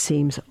 It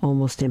seems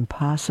almost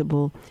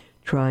impossible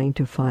trying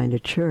to find a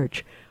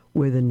church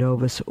where the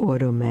Novus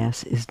Ordo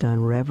Mass is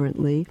done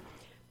reverently.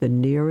 The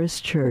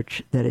nearest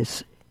church that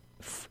is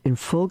in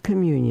full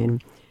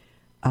communion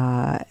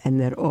and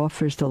that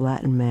offers the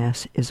Latin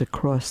Mass is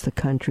across the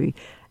country,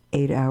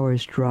 8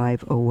 hours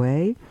drive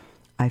away.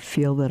 I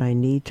feel that I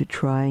need to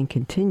try and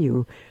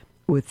continue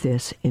with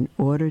this in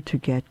order to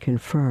get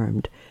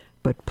confirmed.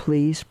 But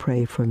please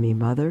pray for me,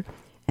 Mother,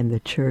 and the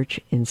church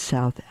in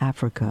South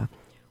Africa,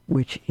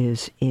 which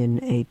is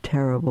in a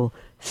terrible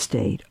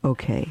state.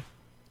 Okay.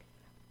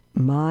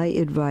 My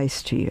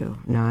advice to you,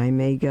 now I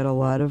may get a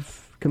lot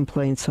of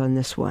complaints on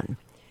this one.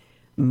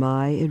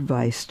 My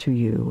advice to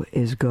you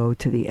is go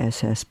to the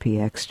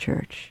SSPX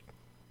church.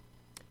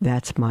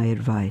 That's my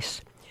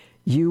advice.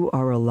 You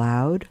are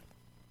allowed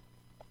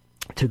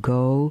to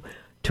go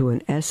to an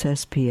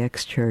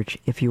SSPX church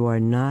if you are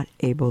not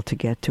able to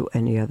get to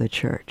any other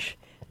church.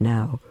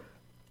 Now,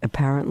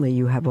 apparently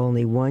you have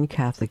only one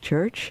Catholic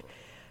church.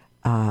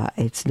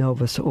 It's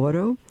Novus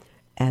Ordo,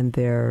 and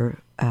they're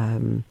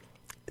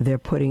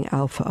putting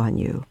Alpha on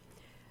you.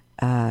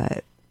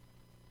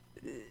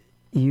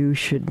 You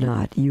should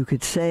not. You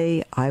could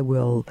say, I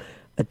will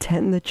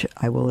attend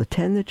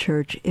the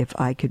church if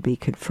I could be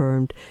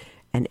confirmed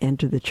and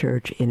enter the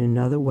church in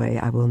another way.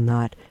 I will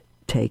not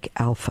take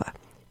Alpha.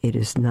 It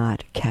is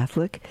not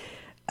Catholic.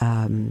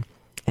 And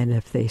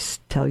if they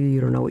tell you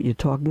don't know what you're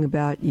talking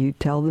about, you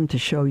tell them to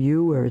show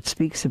you where it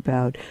speaks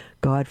about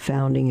God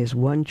founding his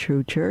one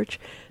true church,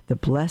 the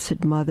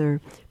Blessed Mother,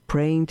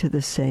 praying to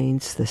the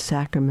saints, the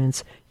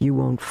sacraments. You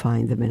won't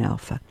find them in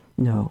Alpha.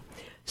 No.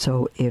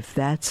 So if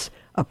that's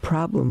a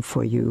problem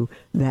for you,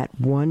 that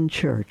one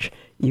church,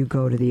 you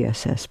go to the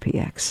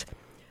SSPX.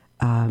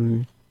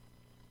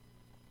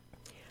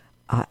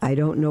 I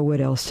don't know what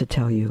else to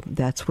tell you.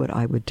 That's what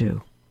I would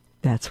do.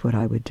 That's what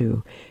I would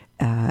do.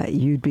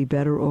 You'd be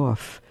better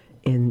off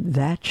in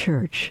that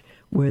church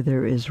where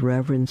there is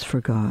reverence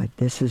for God,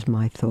 this is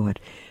my thought,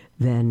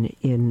 than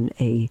in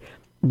a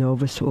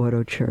Novus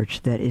Ordo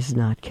church that is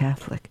not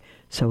Catholic.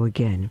 So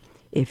again,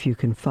 if you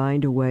can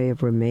find a way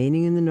of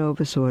remaining in the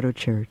Novus Ordo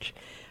church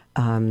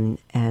and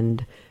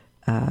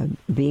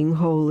being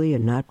holy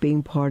and not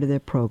being part of their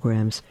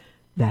programs,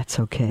 that's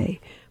okay.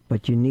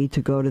 But you need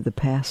to go to the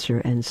pastor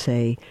and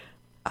say,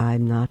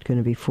 I'm not going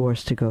to be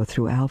forced to go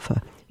through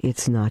Alpha.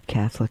 It's not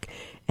Catholic.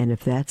 And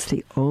if that's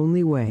the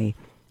only way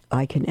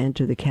I can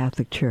enter the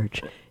Catholic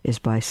Church is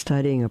by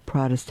studying a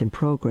Protestant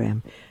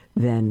program,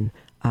 then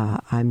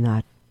I'm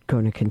not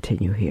going to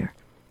continue here.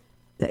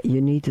 That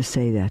you need to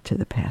say that to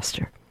the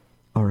pastor,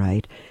 all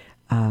right?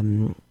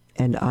 And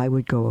and I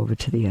would go over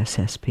to the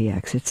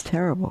SSPX. It's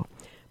terrible.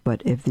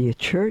 But if the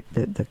church,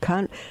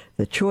 the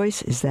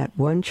choice is that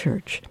one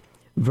church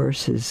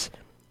versus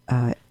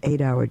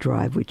 8-hour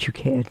drive, which you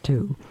can't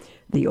do,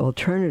 the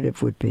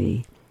alternative would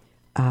be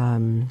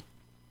to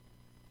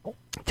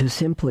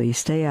simply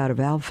stay out of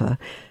Alpha,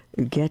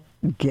 get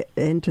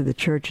into the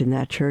church, in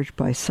that church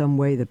by some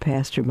way the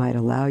pastor might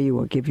allow you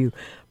or give you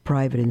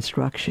private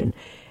instruction,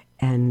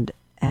 and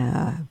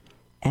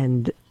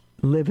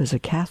live as a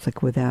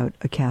Catholic without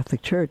a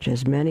Catholic church,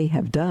 as many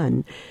have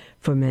done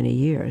for many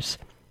years.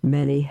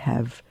 Many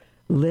have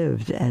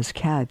lived as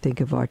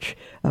Think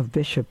of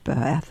Bishop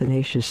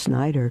Athanasius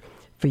Snyder.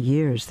 For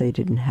years, they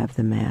didn't have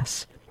the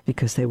Mass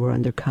because they were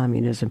under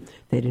communism.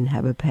 They didn't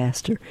have a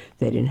pastor.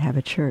 They didn't have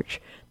a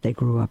church. They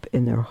grew up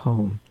in their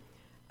home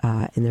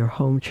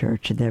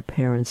church, and their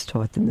parents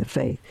taught them the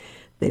faith.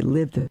 They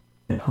lived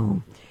at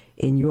home.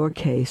 In your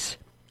case,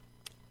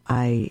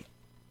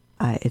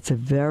 it's a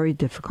very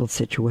difficult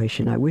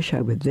situation. I wish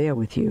I were there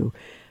with you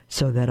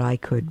so that I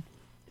could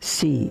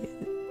see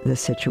the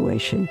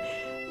situation,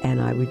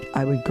 and I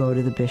would go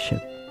to the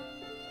bishop,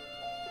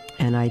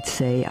 and I'd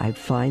say I'd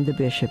find the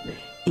bishop,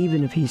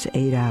 even if he's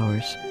 8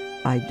 hours.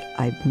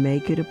 I'd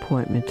make an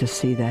appointment to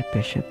see that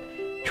bishop,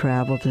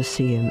 travel to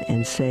see him,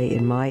 and say,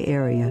 in my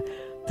area,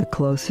 the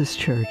closest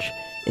church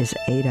is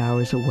 8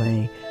 hours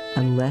away,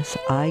 unless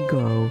I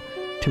go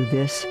to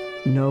this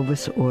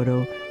Novus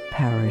Ordo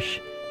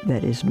parish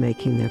that is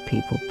making their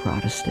people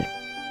Protestant.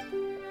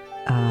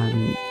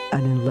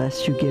 And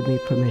unless you give me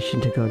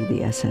permission to go to the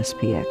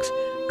SSPX,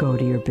 go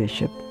to your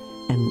bishop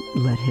and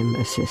let him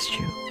assist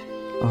you.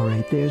 All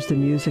right, there's the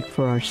music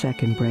for our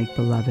second break,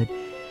 beloved.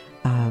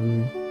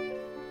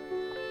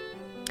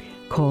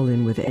 Call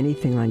in with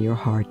anything on your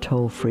heart,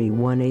 toll-free,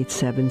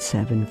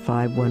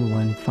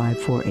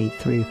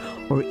 1-877-511-5483,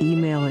 or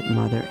email at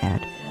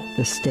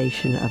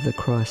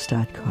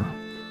mother@thestationofthecross.com.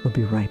 We'll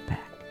be right back.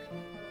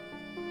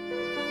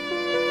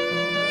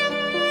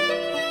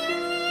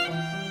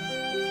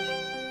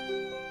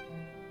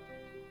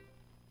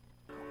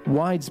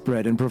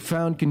 Widespread and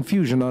profound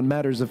confusion on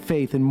matters of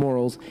faith and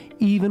morals,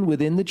 even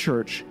within the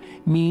Church,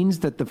 means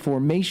that the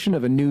formation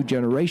of a new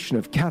generation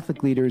of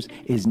Catholic leaders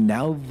is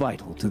now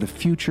vital to the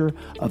future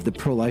of the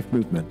pro-life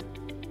movement.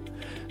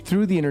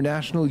 Through the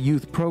International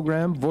Youth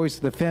Program, Voice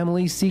of the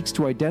Family seeks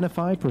to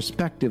identify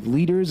prospective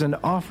leaders and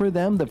offer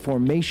them the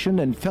formation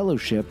and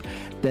fellowship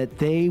that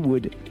they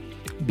would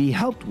be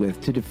helped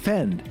with to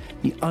defend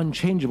the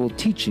unchangeable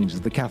teachings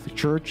of the Catholic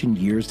Church in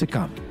years to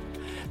come.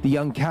 The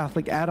young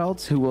Catholic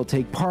adults who will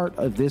take part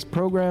of this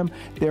program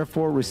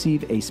therefore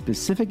receive a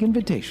specific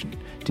invitation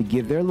to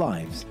give their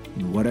lives,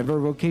 in whatever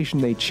vocation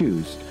they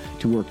choose,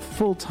 to work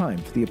full-time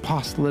for the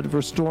apostolate of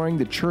restoring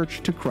the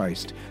Church to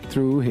Christ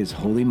through His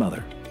Holy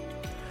Mother.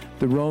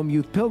 The Rome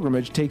Youth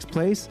Pilgrimage takes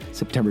place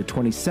September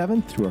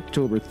 27th through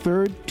October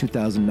 3rd,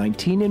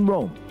 2019 in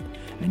Rome,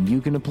 and you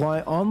can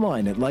apply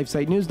online at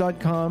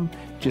lifesitenews.com.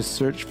 Just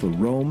search for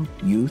Rome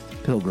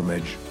Youth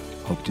Pilgrimage.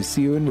 Hope to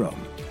see you in Rome.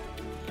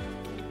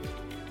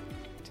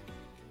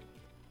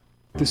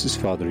 This is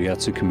Father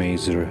Jacek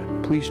Mazer.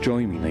 Please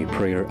join me in a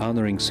prayer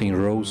honoring St.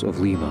 Rose of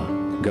Lima.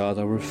 God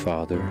our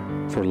Father,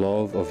 for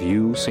love of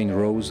you, St.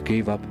 Rose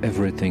gave up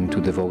everything to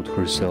devote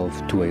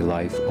herself to a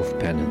life of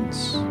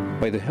penance.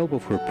 By the help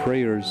of her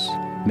prayers,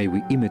 may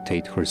we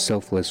imitate her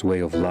selfless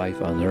way of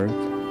life on earth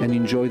and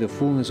enjoy the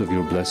fullness of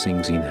your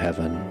blessings in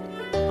heaven.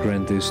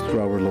 Grant this through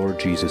our Lord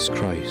Jesus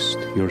Christ,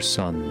 your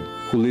Son,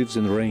 who lives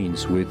and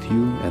reigns with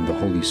you and the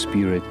Holy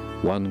Spirit,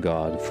 one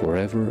God,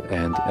 forever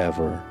and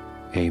ever.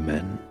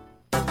 Amen.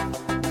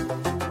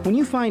 When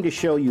you find a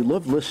show you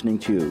love listening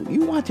to,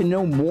 you want to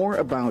know more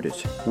about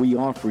it. We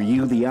offer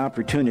you the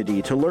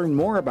opportunity to learn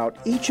more about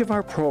each of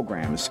our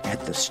programs at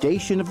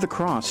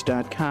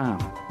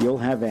thestationofthecross.com. You'll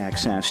have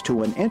access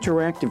to an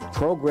interactive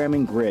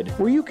programming grid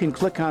where you can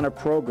click on a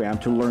program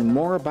to learn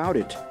more about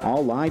it.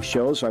 All live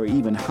shows are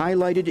even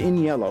highlighted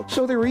in yellow,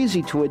 so they're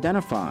easy to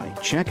identify.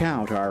 Check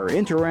out our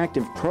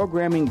interactive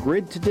programming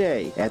grid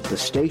today at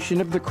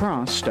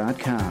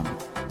thestationofthecross.com.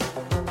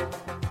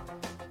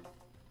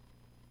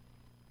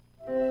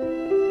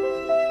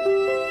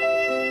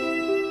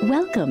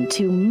 Welcome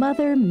to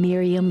Mother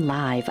Miriam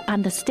Live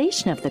on the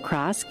Station of the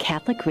Cross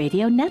Catholic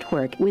Radio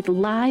Network, with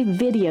live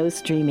video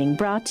streaming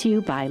brought to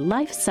you by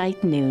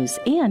LifeSite News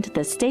and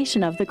the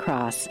Station of the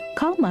Cross.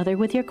 Call Mother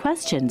with your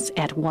questions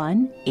at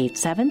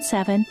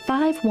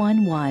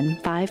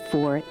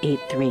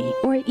 1-877-511-5483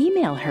 or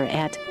email her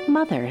at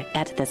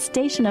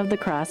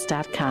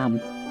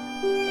mother@thestationofthecross.com.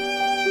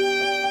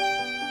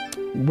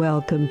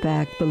 Welcome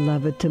back,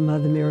 beloved, to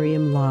Mother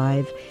Miriam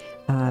Live.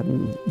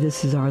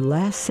 This is our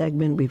last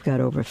segment. We've got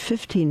over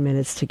 15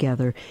 minutes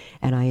together,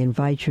 and I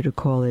invite you to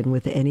call in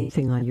with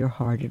anything on your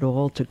heart at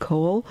all, to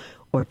call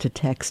or to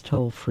text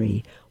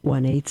toll-free,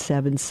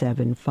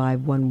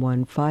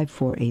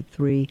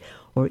 1-877-511-5483,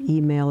 or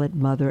email at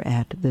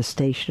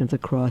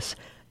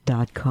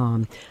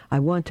mother@thestationofthecross.com. I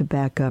want to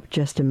back up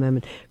just a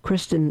moment.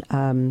 Kristen,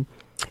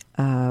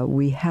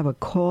 we have a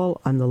call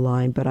on the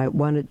line, but I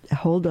want to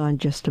hold on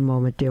just a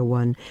moment, dear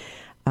one.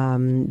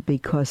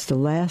 because the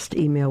last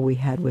email we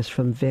had was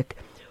from Vic,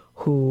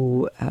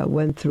 who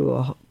went through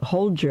a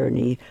whole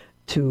journey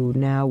to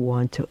now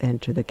want to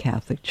enter the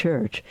Catholic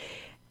Church.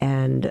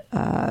 And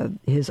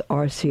his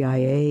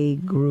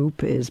RCIA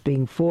group is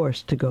being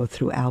forced to go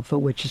through Alpha,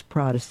 which is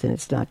Protestant,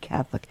 it's not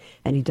Catholic,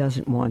 and he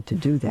doesn't want to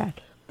do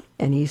that.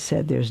 And he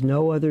said there's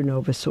no other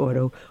Novus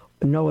Ordo,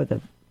 no other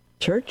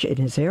church in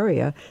his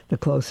area. The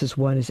closest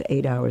one is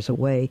 8 hours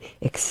away,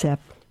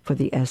 except for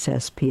the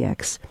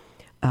SSPX,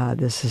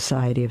 the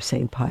Society of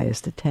St.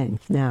 Pius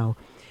X. Now,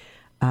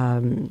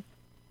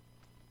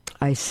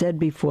 I said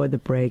before the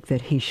break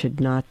that he should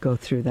not go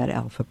through that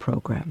Alpha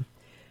program.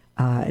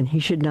 And he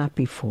should not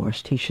be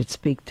forced. He should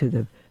speak to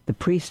the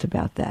priest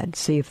about that and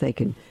see if they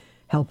can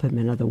help him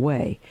another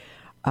way.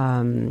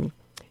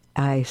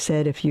 I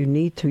said if you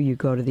need to, you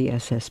go to the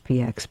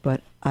SSPX,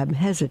 but I'm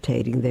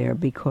hesitating there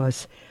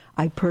because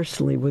I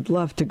personally would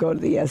love to go to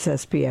the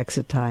SSPX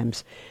at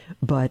times.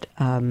 But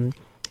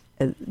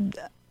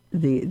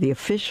the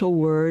official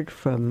word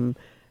from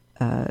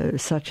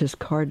such as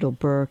Cardinal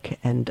Burke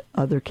and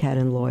other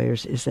canon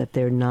lawyers is that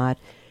they're not,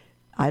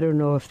 I don't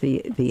know if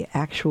the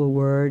actual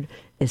word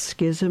is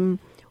schism,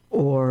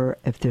 or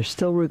if they're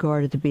still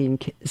regarded to be in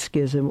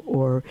schism,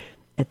 or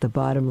at the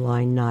bottom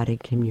line, not in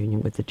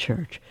communion with the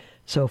church.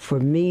 So for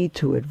me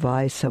to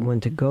advise someone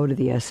to go to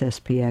the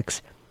SSPX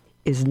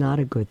is not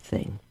a good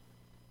thing.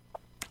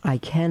 I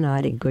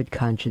cannot, in good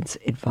conscience,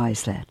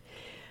 advise that.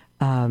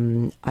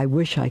 I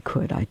wish I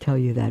could. I tell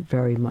you that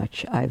very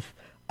much. I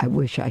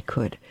wish I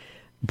could.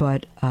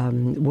 But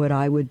what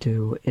I would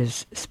do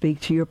is speak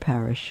to your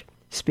parish,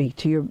 speak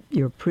to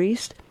your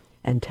priest,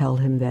 and tell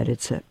him that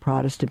it's a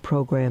Protestant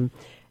program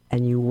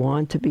and you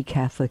want to be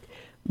Catholic,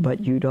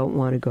 but you don't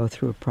want to go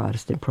through a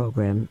Protestant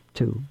program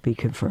to be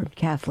confirmed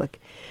Catholic.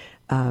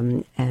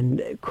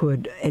 And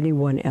could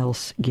anyone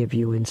else give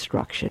you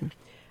instruction?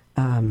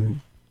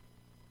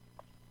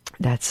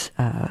 That's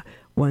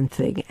one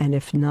thing. And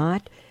if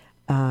not,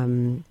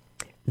 then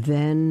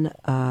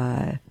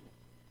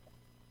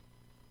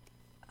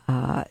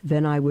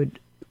I would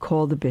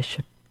call the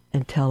bishop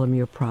and tell him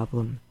your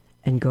problem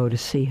and go to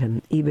see him.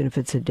 Even if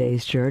it's a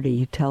day's journey,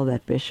 you tell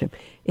that bishop,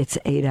 it's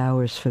 8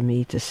 hours for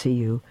me to see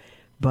you,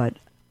 but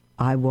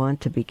I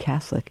want to be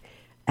Catholic,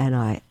 and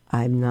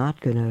I'm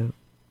not going to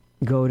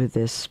go to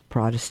this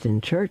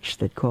Protestant church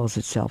that calls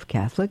itself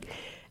Catholic,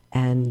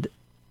 and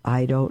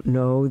I don't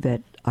know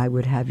that I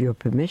would have your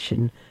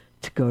permission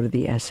to go to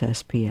the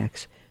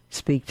SSPX.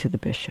 Speak to the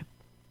bishop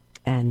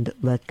and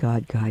let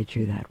God guide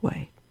you that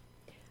way.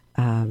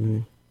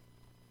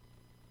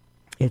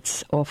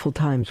 It's awful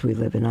times we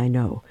live in, I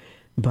know,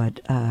 but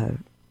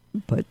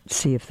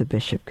see if the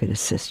bishop could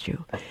assist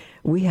you.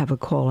 We have a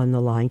call on the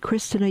line.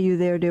 Kristen, are you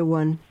there, dear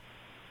one?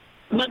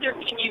 Mother,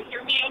 can you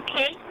hear me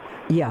okay?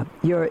 Yeah,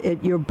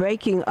 you're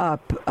breaking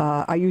up.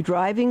 Are you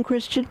driving,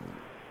 Christian?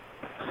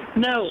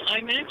 No,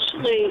 I'm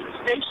actually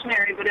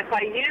stationary, but if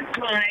I use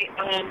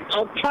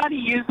I'll try to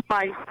use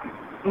my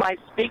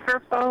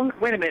speakerphone.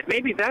 Wait a minute,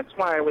 maybe that's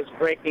why I was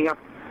breaking up.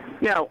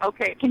 No,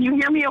 okay. Can you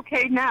hear me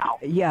okay now?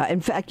 Yeah, in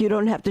fact, you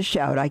don't have to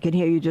shout. I can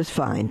hear you just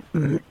fine.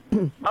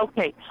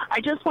 Okay. I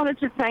just wanted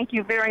to thank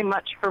you very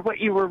much for what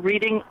you were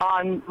reading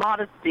on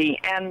modesty.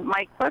 And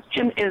my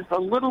question is a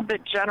little bit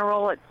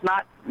general. It's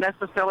not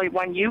necessarily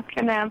one you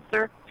can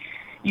answer.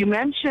 You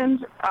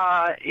mentioned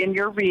in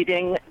your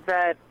reading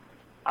that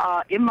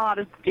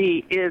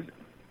immodesty is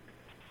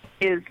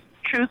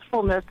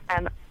truthfulness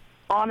and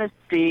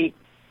honesty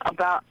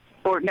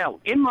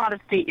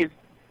immodesty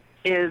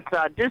is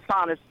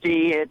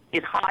dishonesty.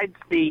 It hides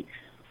the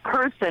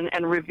person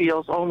and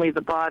reveals only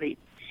the body.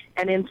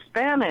 And in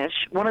Spanish,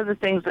 one of the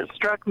things that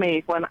struck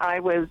me when I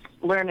was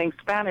learning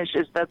Spanish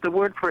is that the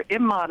word for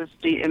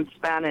immodesty in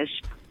Spanish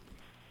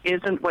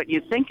isn't what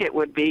you think it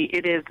would be.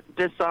 It is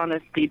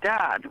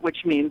deshonestidad,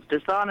 which means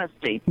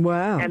dishonesty.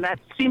 Wow. And that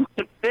seems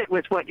to fit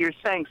with what you're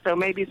saying. So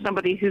maybe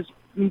somebody who's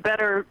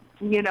better,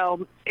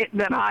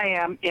 than I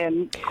am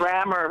in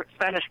grammar,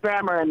 Spanish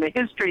grammar, and the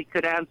history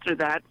could answer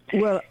that.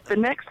 Well, the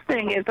next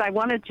thing is I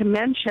wanted to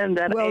mention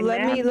that. Well,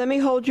 let me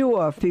hold you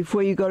off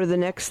before you go to the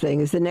next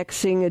thing. Is the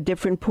next thing a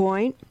different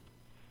point?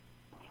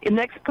 The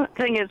next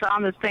thing is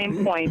on the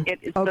same point.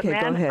 It's okay, the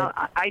man, go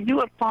ahead. I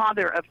knew a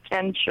father of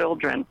 10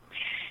 children.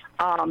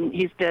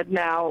 He's dead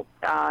now.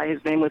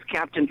 His name was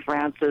Captain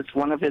Francis.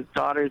 One of his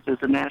daughters is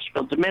a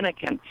Nashville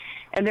Dominican.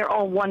 And they're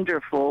all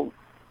wonderful.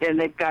 And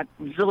they've got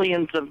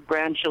zillions of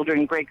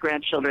grandchildren,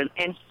 great-grandchildren.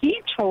 And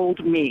he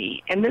told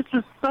me, and this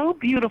is so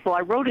beautiful,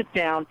 I wrote it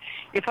down.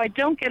 If I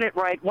don't get it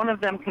right, one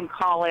of them can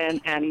call in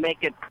and make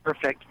it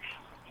perfect.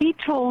 He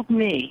told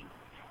me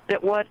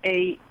that what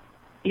a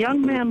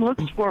young man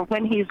looks for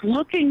when he's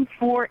looking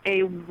for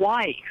a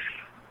wife,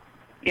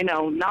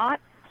 not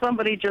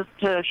somebody just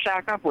to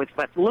shack up with,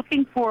 but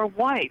looking for a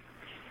wife,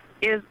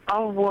 is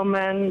a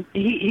woman.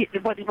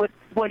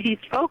 What he's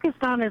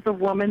focused on is a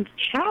woman's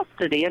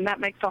chastity, and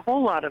that makes a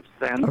whole lot of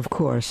sense. Of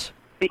course,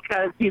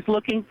 because he's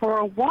looking for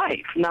a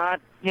wife,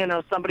 not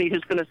somebody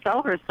who's going to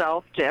sell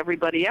herself to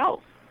everybody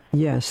else.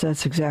 Yes,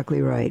 that's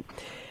exactly right.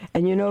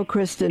 And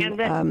Kristen, and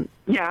then,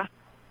 yeah.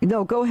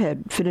 No, go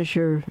ahead. Finish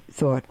your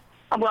thought.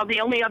 Well,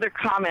 the only other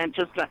comment,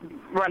 just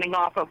running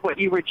off of what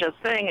you were just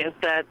saying, is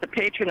that the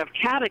patron of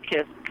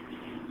catechists,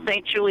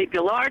 St. Julie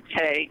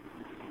Bilarte,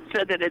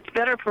 said that it's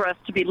better for us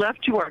to be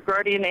left to our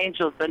guardian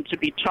angels than to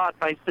be taught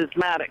by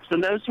schismatics.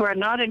 And those who are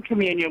not in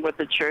communion with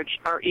the church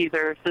are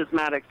either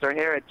schismatics or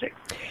heretics.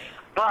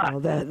 But well,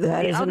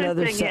 that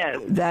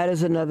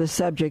is another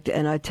subject.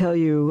 And I tell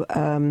you,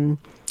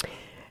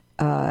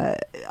 I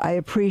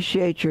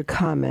appreciate your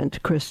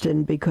comment,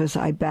 Kristen, because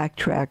I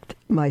backtracked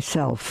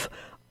myself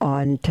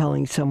on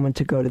telling someone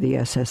to go to the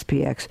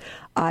SSPX.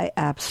 I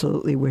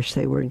absolutely wish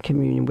they were in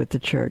communion with the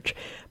church.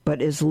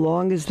 But as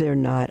long as they're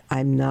not,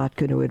 I'm not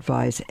going to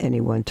advise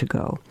anyone to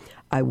go.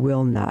 I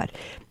will not.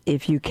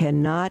 If you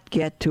cannot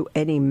get to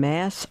any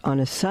Mass on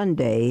a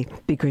Sunday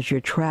because you're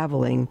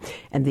traveling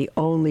and the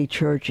only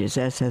church is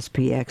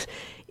SSPX,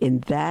 in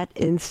that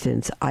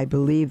instance, I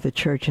believe the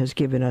church has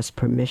given us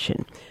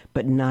permission,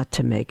 but not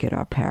to make it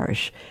our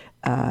parish.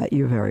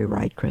 You're very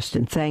right,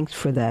 Kristen. Thanks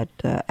for that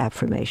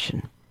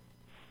affirmation.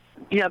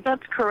 Yeah,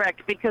 that's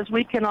correct, because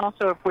we can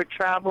also, if we're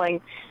traveling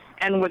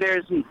and where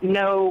there's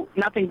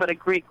nothing but a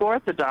Greek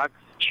Orthodox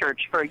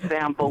church, for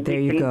example,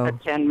 we can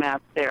attend Mass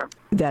there.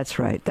 That's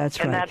right. That's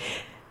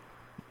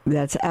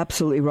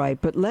absolutely right.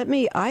 But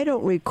I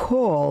don't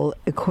recall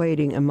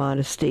equating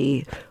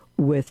immodesty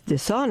with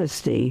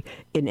dishonesty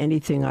in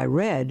anything I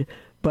read,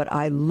 but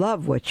I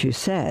love what you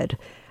said,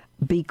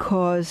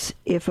 because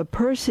if a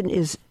person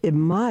is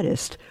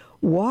immodest,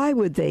 why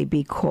would they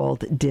be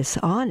called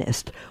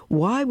dishonest?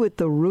 Why would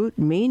the root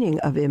meaning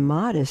of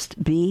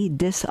immodest be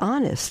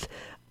dishonest?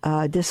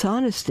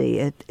 Dishonesty.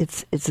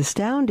 It's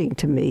astounding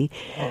to me,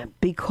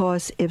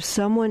 because if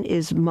someone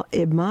is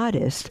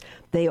immodest,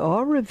 they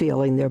are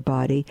revealing their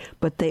body,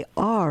 but they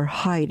are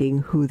hiding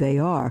who they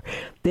are.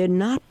 They're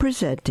not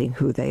presenting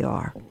who they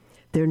are.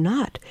 They're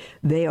not.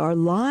 They are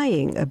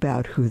lying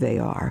about who they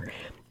are.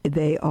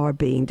 They are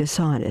being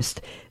dishonest.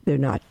 They're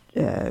not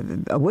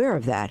aware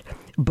of that.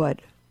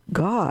 But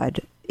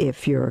God,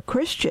 if you're a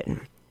Christian,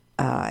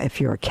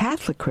 if you're a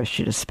Catholic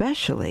Christian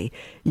especially,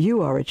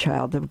 you are a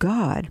child of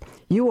God.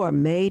 You are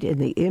made in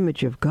the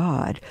image of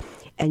God,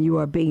 and you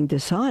are being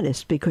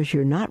dishonest because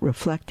you're not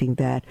reflecting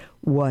that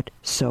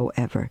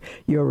whatsoever.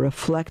 You're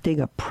reflecting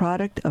a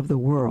product of the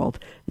world,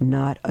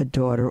 not a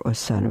daughter or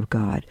son of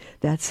God.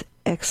 That's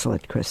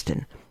excellent,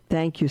 Kristen.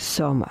 Thank you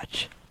so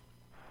much.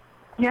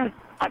 Yes.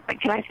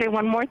 Can I say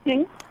one more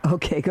thing?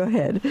 Okay, go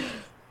ahead.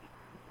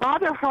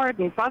 Father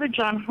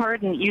John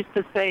Hardin used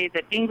to say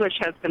that English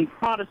has been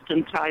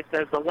Protestantized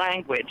as a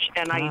language,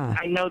 and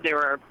I know there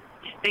are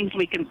things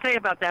we can say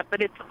about that,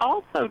 but it's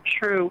also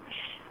true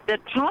that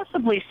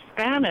possibly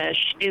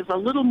Spanish is a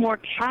little more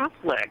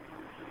Catholic,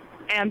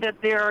 and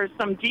that there are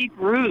some deep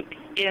roots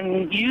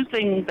in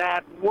using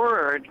that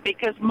word,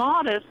 because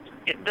modest,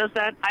 does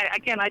that,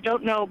 I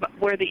don't know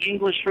where the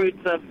English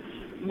roots of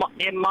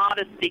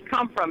immodesty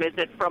come from. Is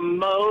it from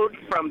mode,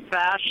 from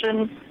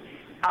fashion?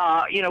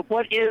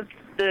 What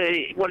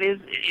is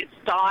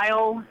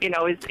style?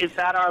 Is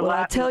that our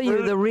Latin I'll tell you,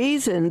 root?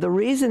 the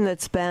reason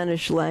that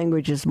Spanish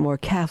language is more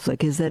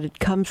Catholic is that it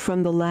comes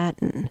from the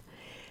Latin.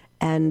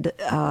 And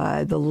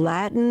the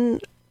Latin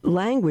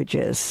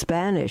languages,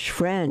 Spanish,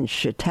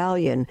 French,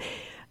 Italian,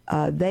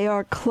 they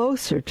are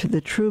closer to the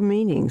true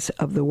meanings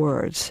of the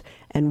words.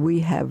 And we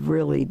have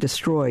really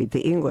destroyed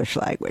the English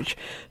language.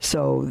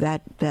 So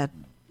that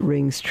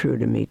rings true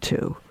to me,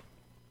 too.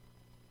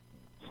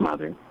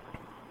 Mother.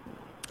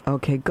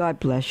 Okay, God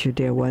bless you,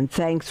 dear one.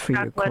 Thanks for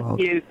your call. God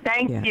bless you.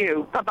 Thank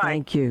you. Bye-bye.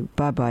 Thank you.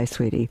 Bye-bye,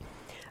 sweetie.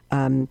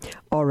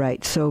 All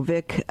right, so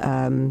Vic,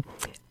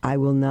 I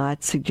will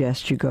not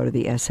suggest you go to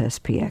the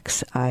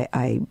SSPX.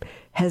 I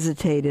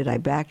hesitated, I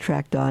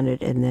backtracked on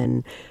it, and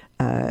then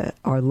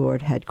our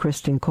Lord had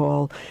Kristen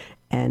call,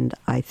 and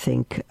I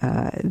think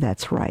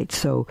that's right.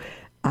 So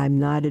I'm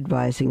not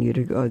advising you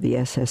to go to the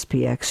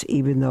SSPX,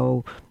 even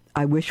though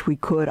I wish we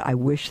could. I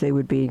wish they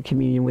would be in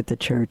communion with the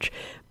church.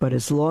 But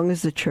as long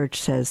as the church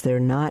says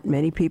they're not,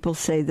 many people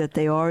say that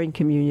they are in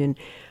communion,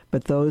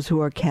 but those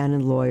who are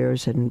canon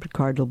lawyers, and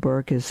Cardinal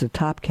Burke is the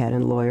top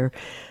canon lawyer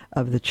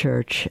of the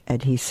church,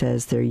 and he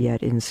says they're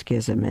yet in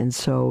schism. And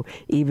so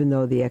even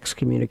though the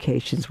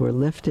excommunications were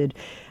lifted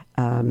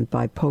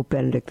by Pope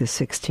Benedict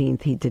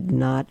XVI, he did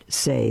not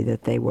say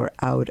that they were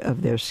out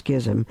of their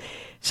schism.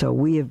 So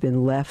we have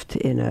been left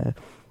in a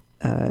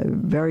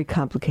very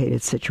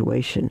complicated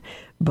situation,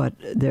 but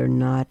they're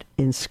not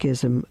in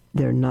schism,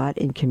 they're not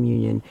in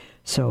communion,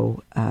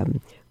 so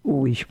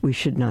we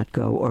should not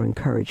go or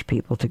encourage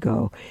people to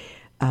go.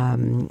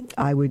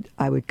 I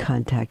would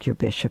contact your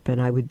bishop,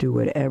 and I would do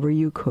whatever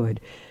you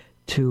could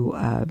to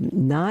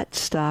not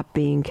stop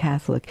being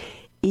Catholic,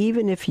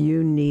 even if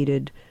you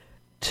needed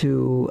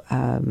to,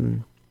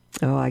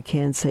 I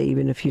can't say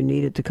even if you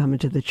needed to come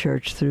into the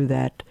church through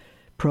that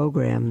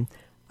program,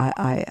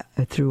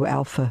 through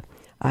Alpha.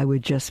 I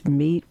would just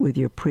meet with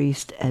your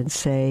priest and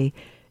say,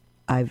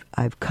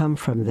 I've come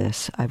from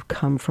this. I've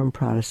come from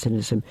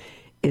Protestantism.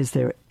 Is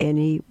there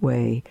any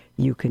way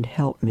you can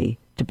help me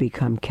to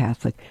become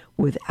Catholic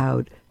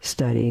without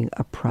studying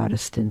a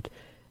Protestant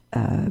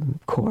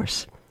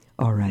course.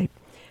 All right.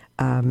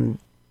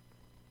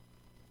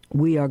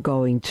 We are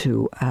going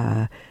to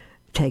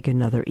take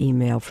another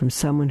email from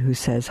someone who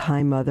says,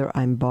 "Hi, Mother.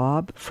 I'm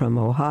Bob from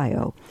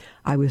Ohio.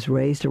 I was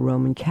raised a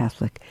Roman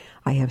Catholic.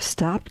 I have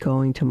stopped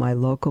going to my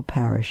local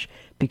parish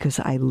because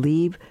I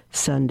leave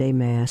Sunday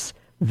Mass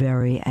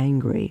very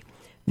angry.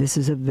 This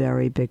is a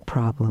very big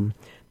problem.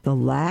 The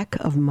lack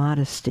of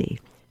modesty,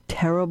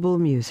 terrible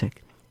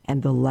music,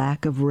 and the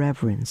lack of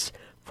reverence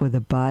for the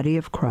body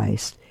of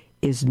Christ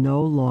is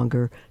no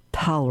longer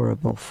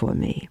tolerable for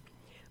me.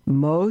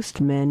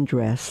 Most men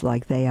dress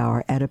like they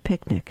are at a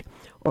picnic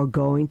or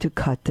going to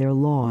cut their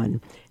lawn,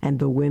 and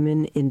the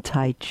women in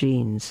tight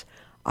jeans.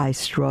 I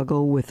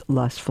struggle with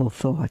lustful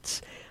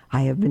thoughts.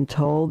 I have been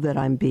told that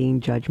I'm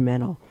being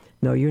judgmental.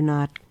 No, you're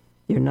not.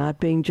 You're not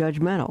being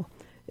judgmental.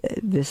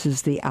 This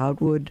is the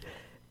outward.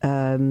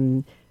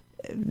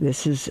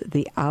 This is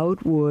the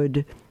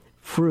outward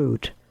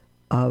fruit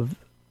of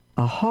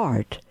a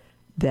heart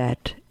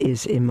that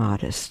is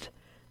immodest.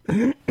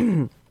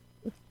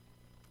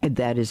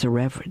 That is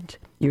irreverent.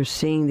 You're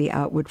seeing the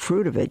outward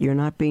fruit of it. You're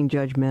not being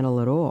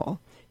judgmental at all.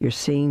 You're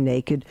seeing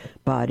naked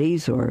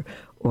bodies or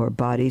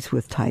bodies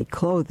with tight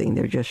clothing.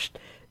 They're just,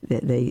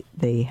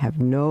 they have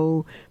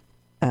no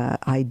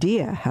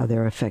idea how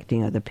they're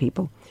affecting other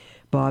people.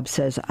 Bob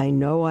says, I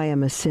know I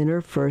am a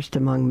sinner, first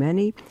among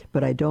many,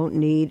 but I don't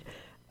need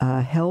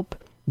help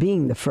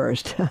being the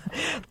first.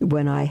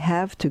 When I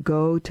have to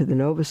go to the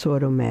Novus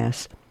Ordo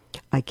Mass,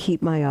 I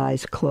keep my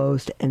eyes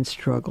closed and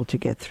struggle to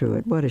get through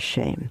it. What a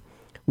shame.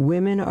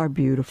 Women are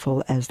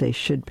beautiful as they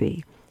should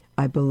be.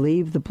 I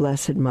believe the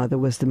Blessed Mother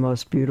was the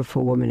most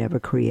beautiful woman ever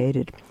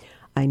created.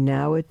 I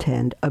now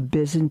attend a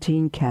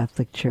Byzantine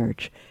Catholic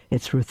church.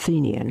 It's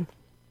Ruthenian.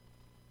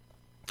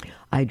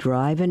 I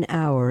drive an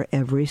hour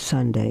every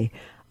Sunday.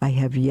 I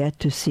have yet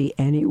to see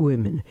any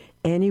woman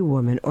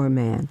or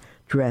man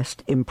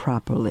dressed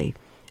improperly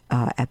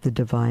at the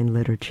Divine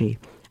Liturgy.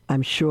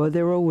 I'm sure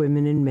there are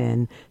women and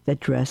men that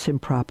dress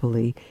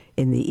improperly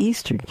in the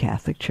Eastern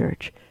Catholic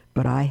Church,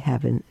 but I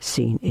haven't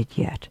seen it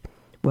yet.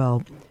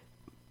 Well,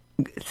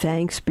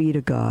 thanks be to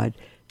God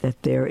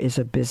that there is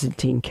a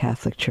Byzantine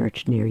Catholic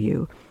Church near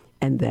you,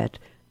 and that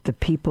the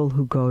people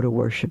who go to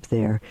worship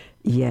there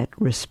yet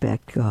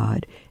respect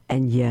God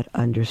and yet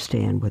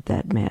understand what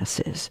that Mass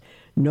is.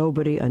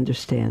 Nobody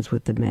understands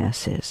what the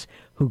Mass is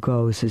who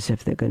goes as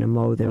if they're going to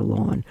mow their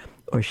lawn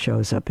or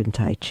shows up in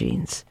tight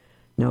jeans.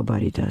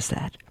 Nobody does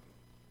that.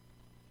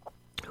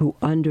 Who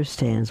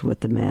understands what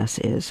the Mass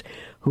is,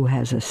 who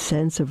has a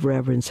sense of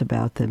reverence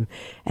about them,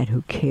 and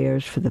who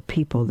cares for the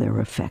people they're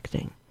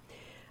affecting.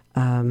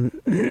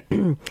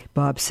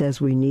 Bob says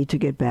we need to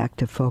get back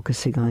to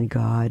focusing on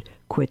God,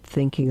 quit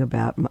thinking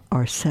about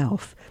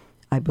ourselves.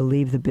 I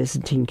believe the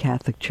Byzantine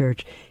Catholic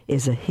Church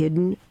is a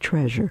hidden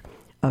treasure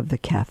of the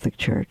Catholic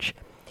Church.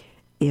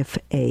 If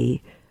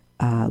a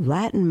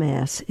Latin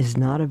Mass is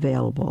not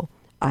available,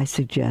 I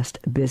suggest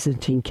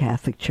Byzantine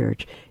Catholic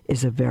Church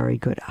is a very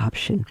good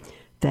option.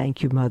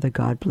 Thank you, Mother.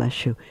 God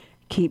bless you.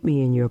 Keep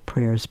me in your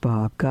prayers,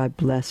 Bob. God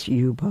bless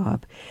you,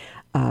 Bob.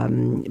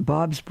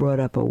 Bob's brought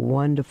up a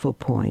wonderful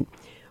point.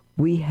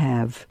 We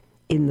have,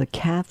 in the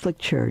Catholic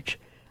Church,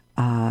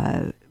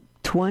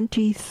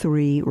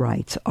 23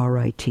 rites,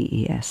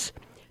 R-I-T-E-S.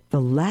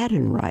 The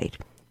Latin rite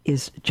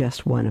is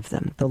just one of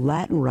them. The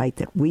Latin rite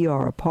that we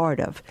are a part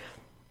of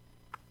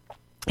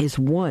is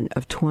one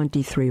of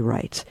 23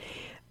 rites.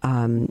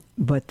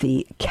 But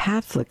the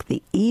Catholic,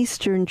 the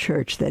Eastern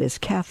Church that is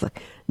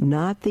Catholic,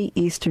 not the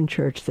Eastern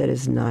Church that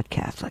is not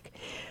Catholic,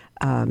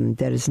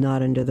 that is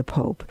not under the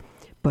Pope,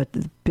 but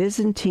the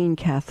Byzantine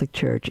Catholic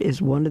Church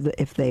is one of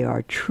the, if they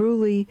are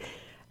truly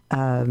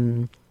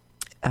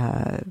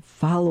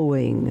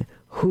following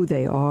who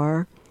they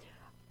are,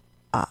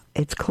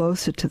 it's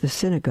closer to the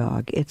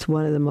synagogue. It's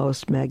one of the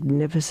most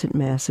magnificent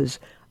Masses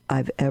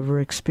I've ever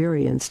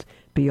experienced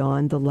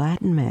beyond the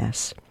Latin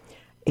Mass.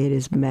 It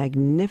is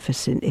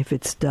magnificent if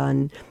it's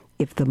done,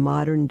 if the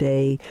modern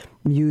day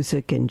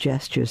music and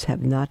gestures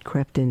have not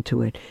crept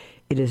into it.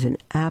 It is an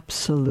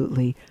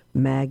absolutely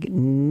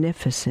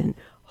magnificent,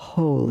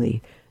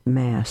 holy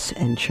Mass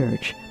and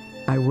church.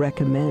 I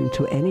recommend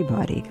to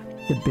anybody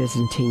the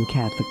Byzantine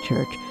Catholic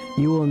Church.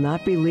 You will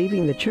not be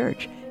leaving the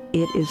church.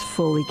 It is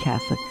fully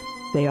Catholic.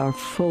 They are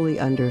fully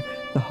under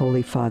the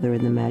Holy Father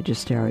in the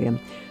Magisterium.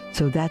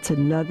 So that's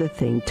another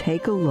thing.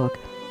 Take a look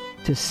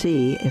to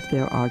see if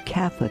there are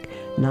Catholic,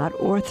 not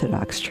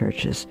Orthodox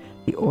churches.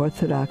 The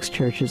Orthodox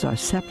churches are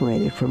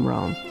separated from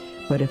Rome.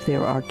 But if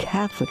there are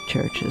Catholic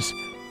churches,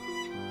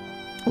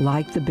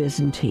 like the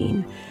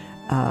Byzantine,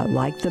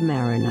 like the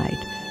Maronite,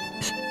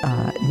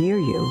 near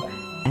you,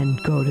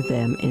 and go to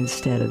them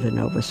instead of the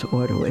Novus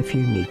Ordo if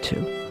you need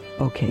to.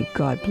 Okay,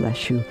 God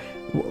bless you.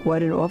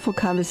 What an awful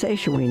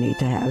conversation we need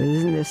to have.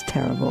 Isn't this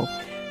terrible?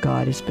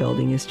 God is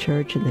building his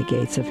church and the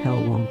gates of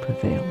hell won't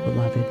prevail,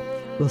 beloved.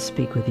 We'll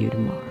speak with you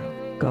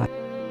tomorrow. God.